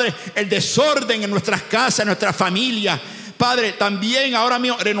también, Padre, el desorden en nuestras casas, en nuestra familia. Padre, también ahora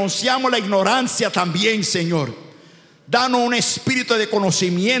mismo renunciamos a la ignorancia también, Señor. Danos un espíritu de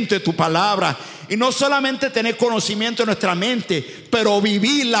conocimiento de tu palabra. Y no solamente tener conocimiento en nuestra mente, pero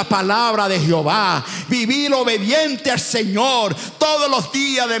vivir la palabra de Jehová. Vivir obediente al Señor todos los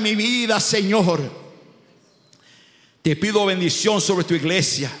días de mi vida, Señor. Te pido bendición sobre tu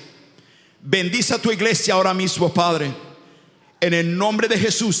iglesia. Bendice a tu iglesia ahora mismo, Padre. En el nombre de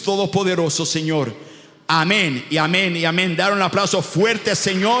Jesús Todopoderoso, Señor. Amén y amén y amén. Dar un aplauso fuerte al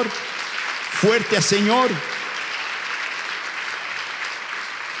Señor. Fuerte al Señor.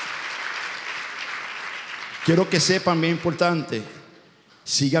 Quiero que sepan, bien importante,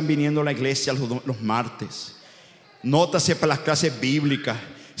 sigan viniendo a la iglesia los martes. Nótase para las clases bíblicas.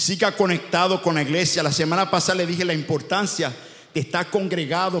 Siga conectado con la iglesia. La semana pasada le dije la importancia de estar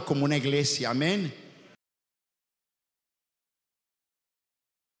congregado como una iglesia. Amén.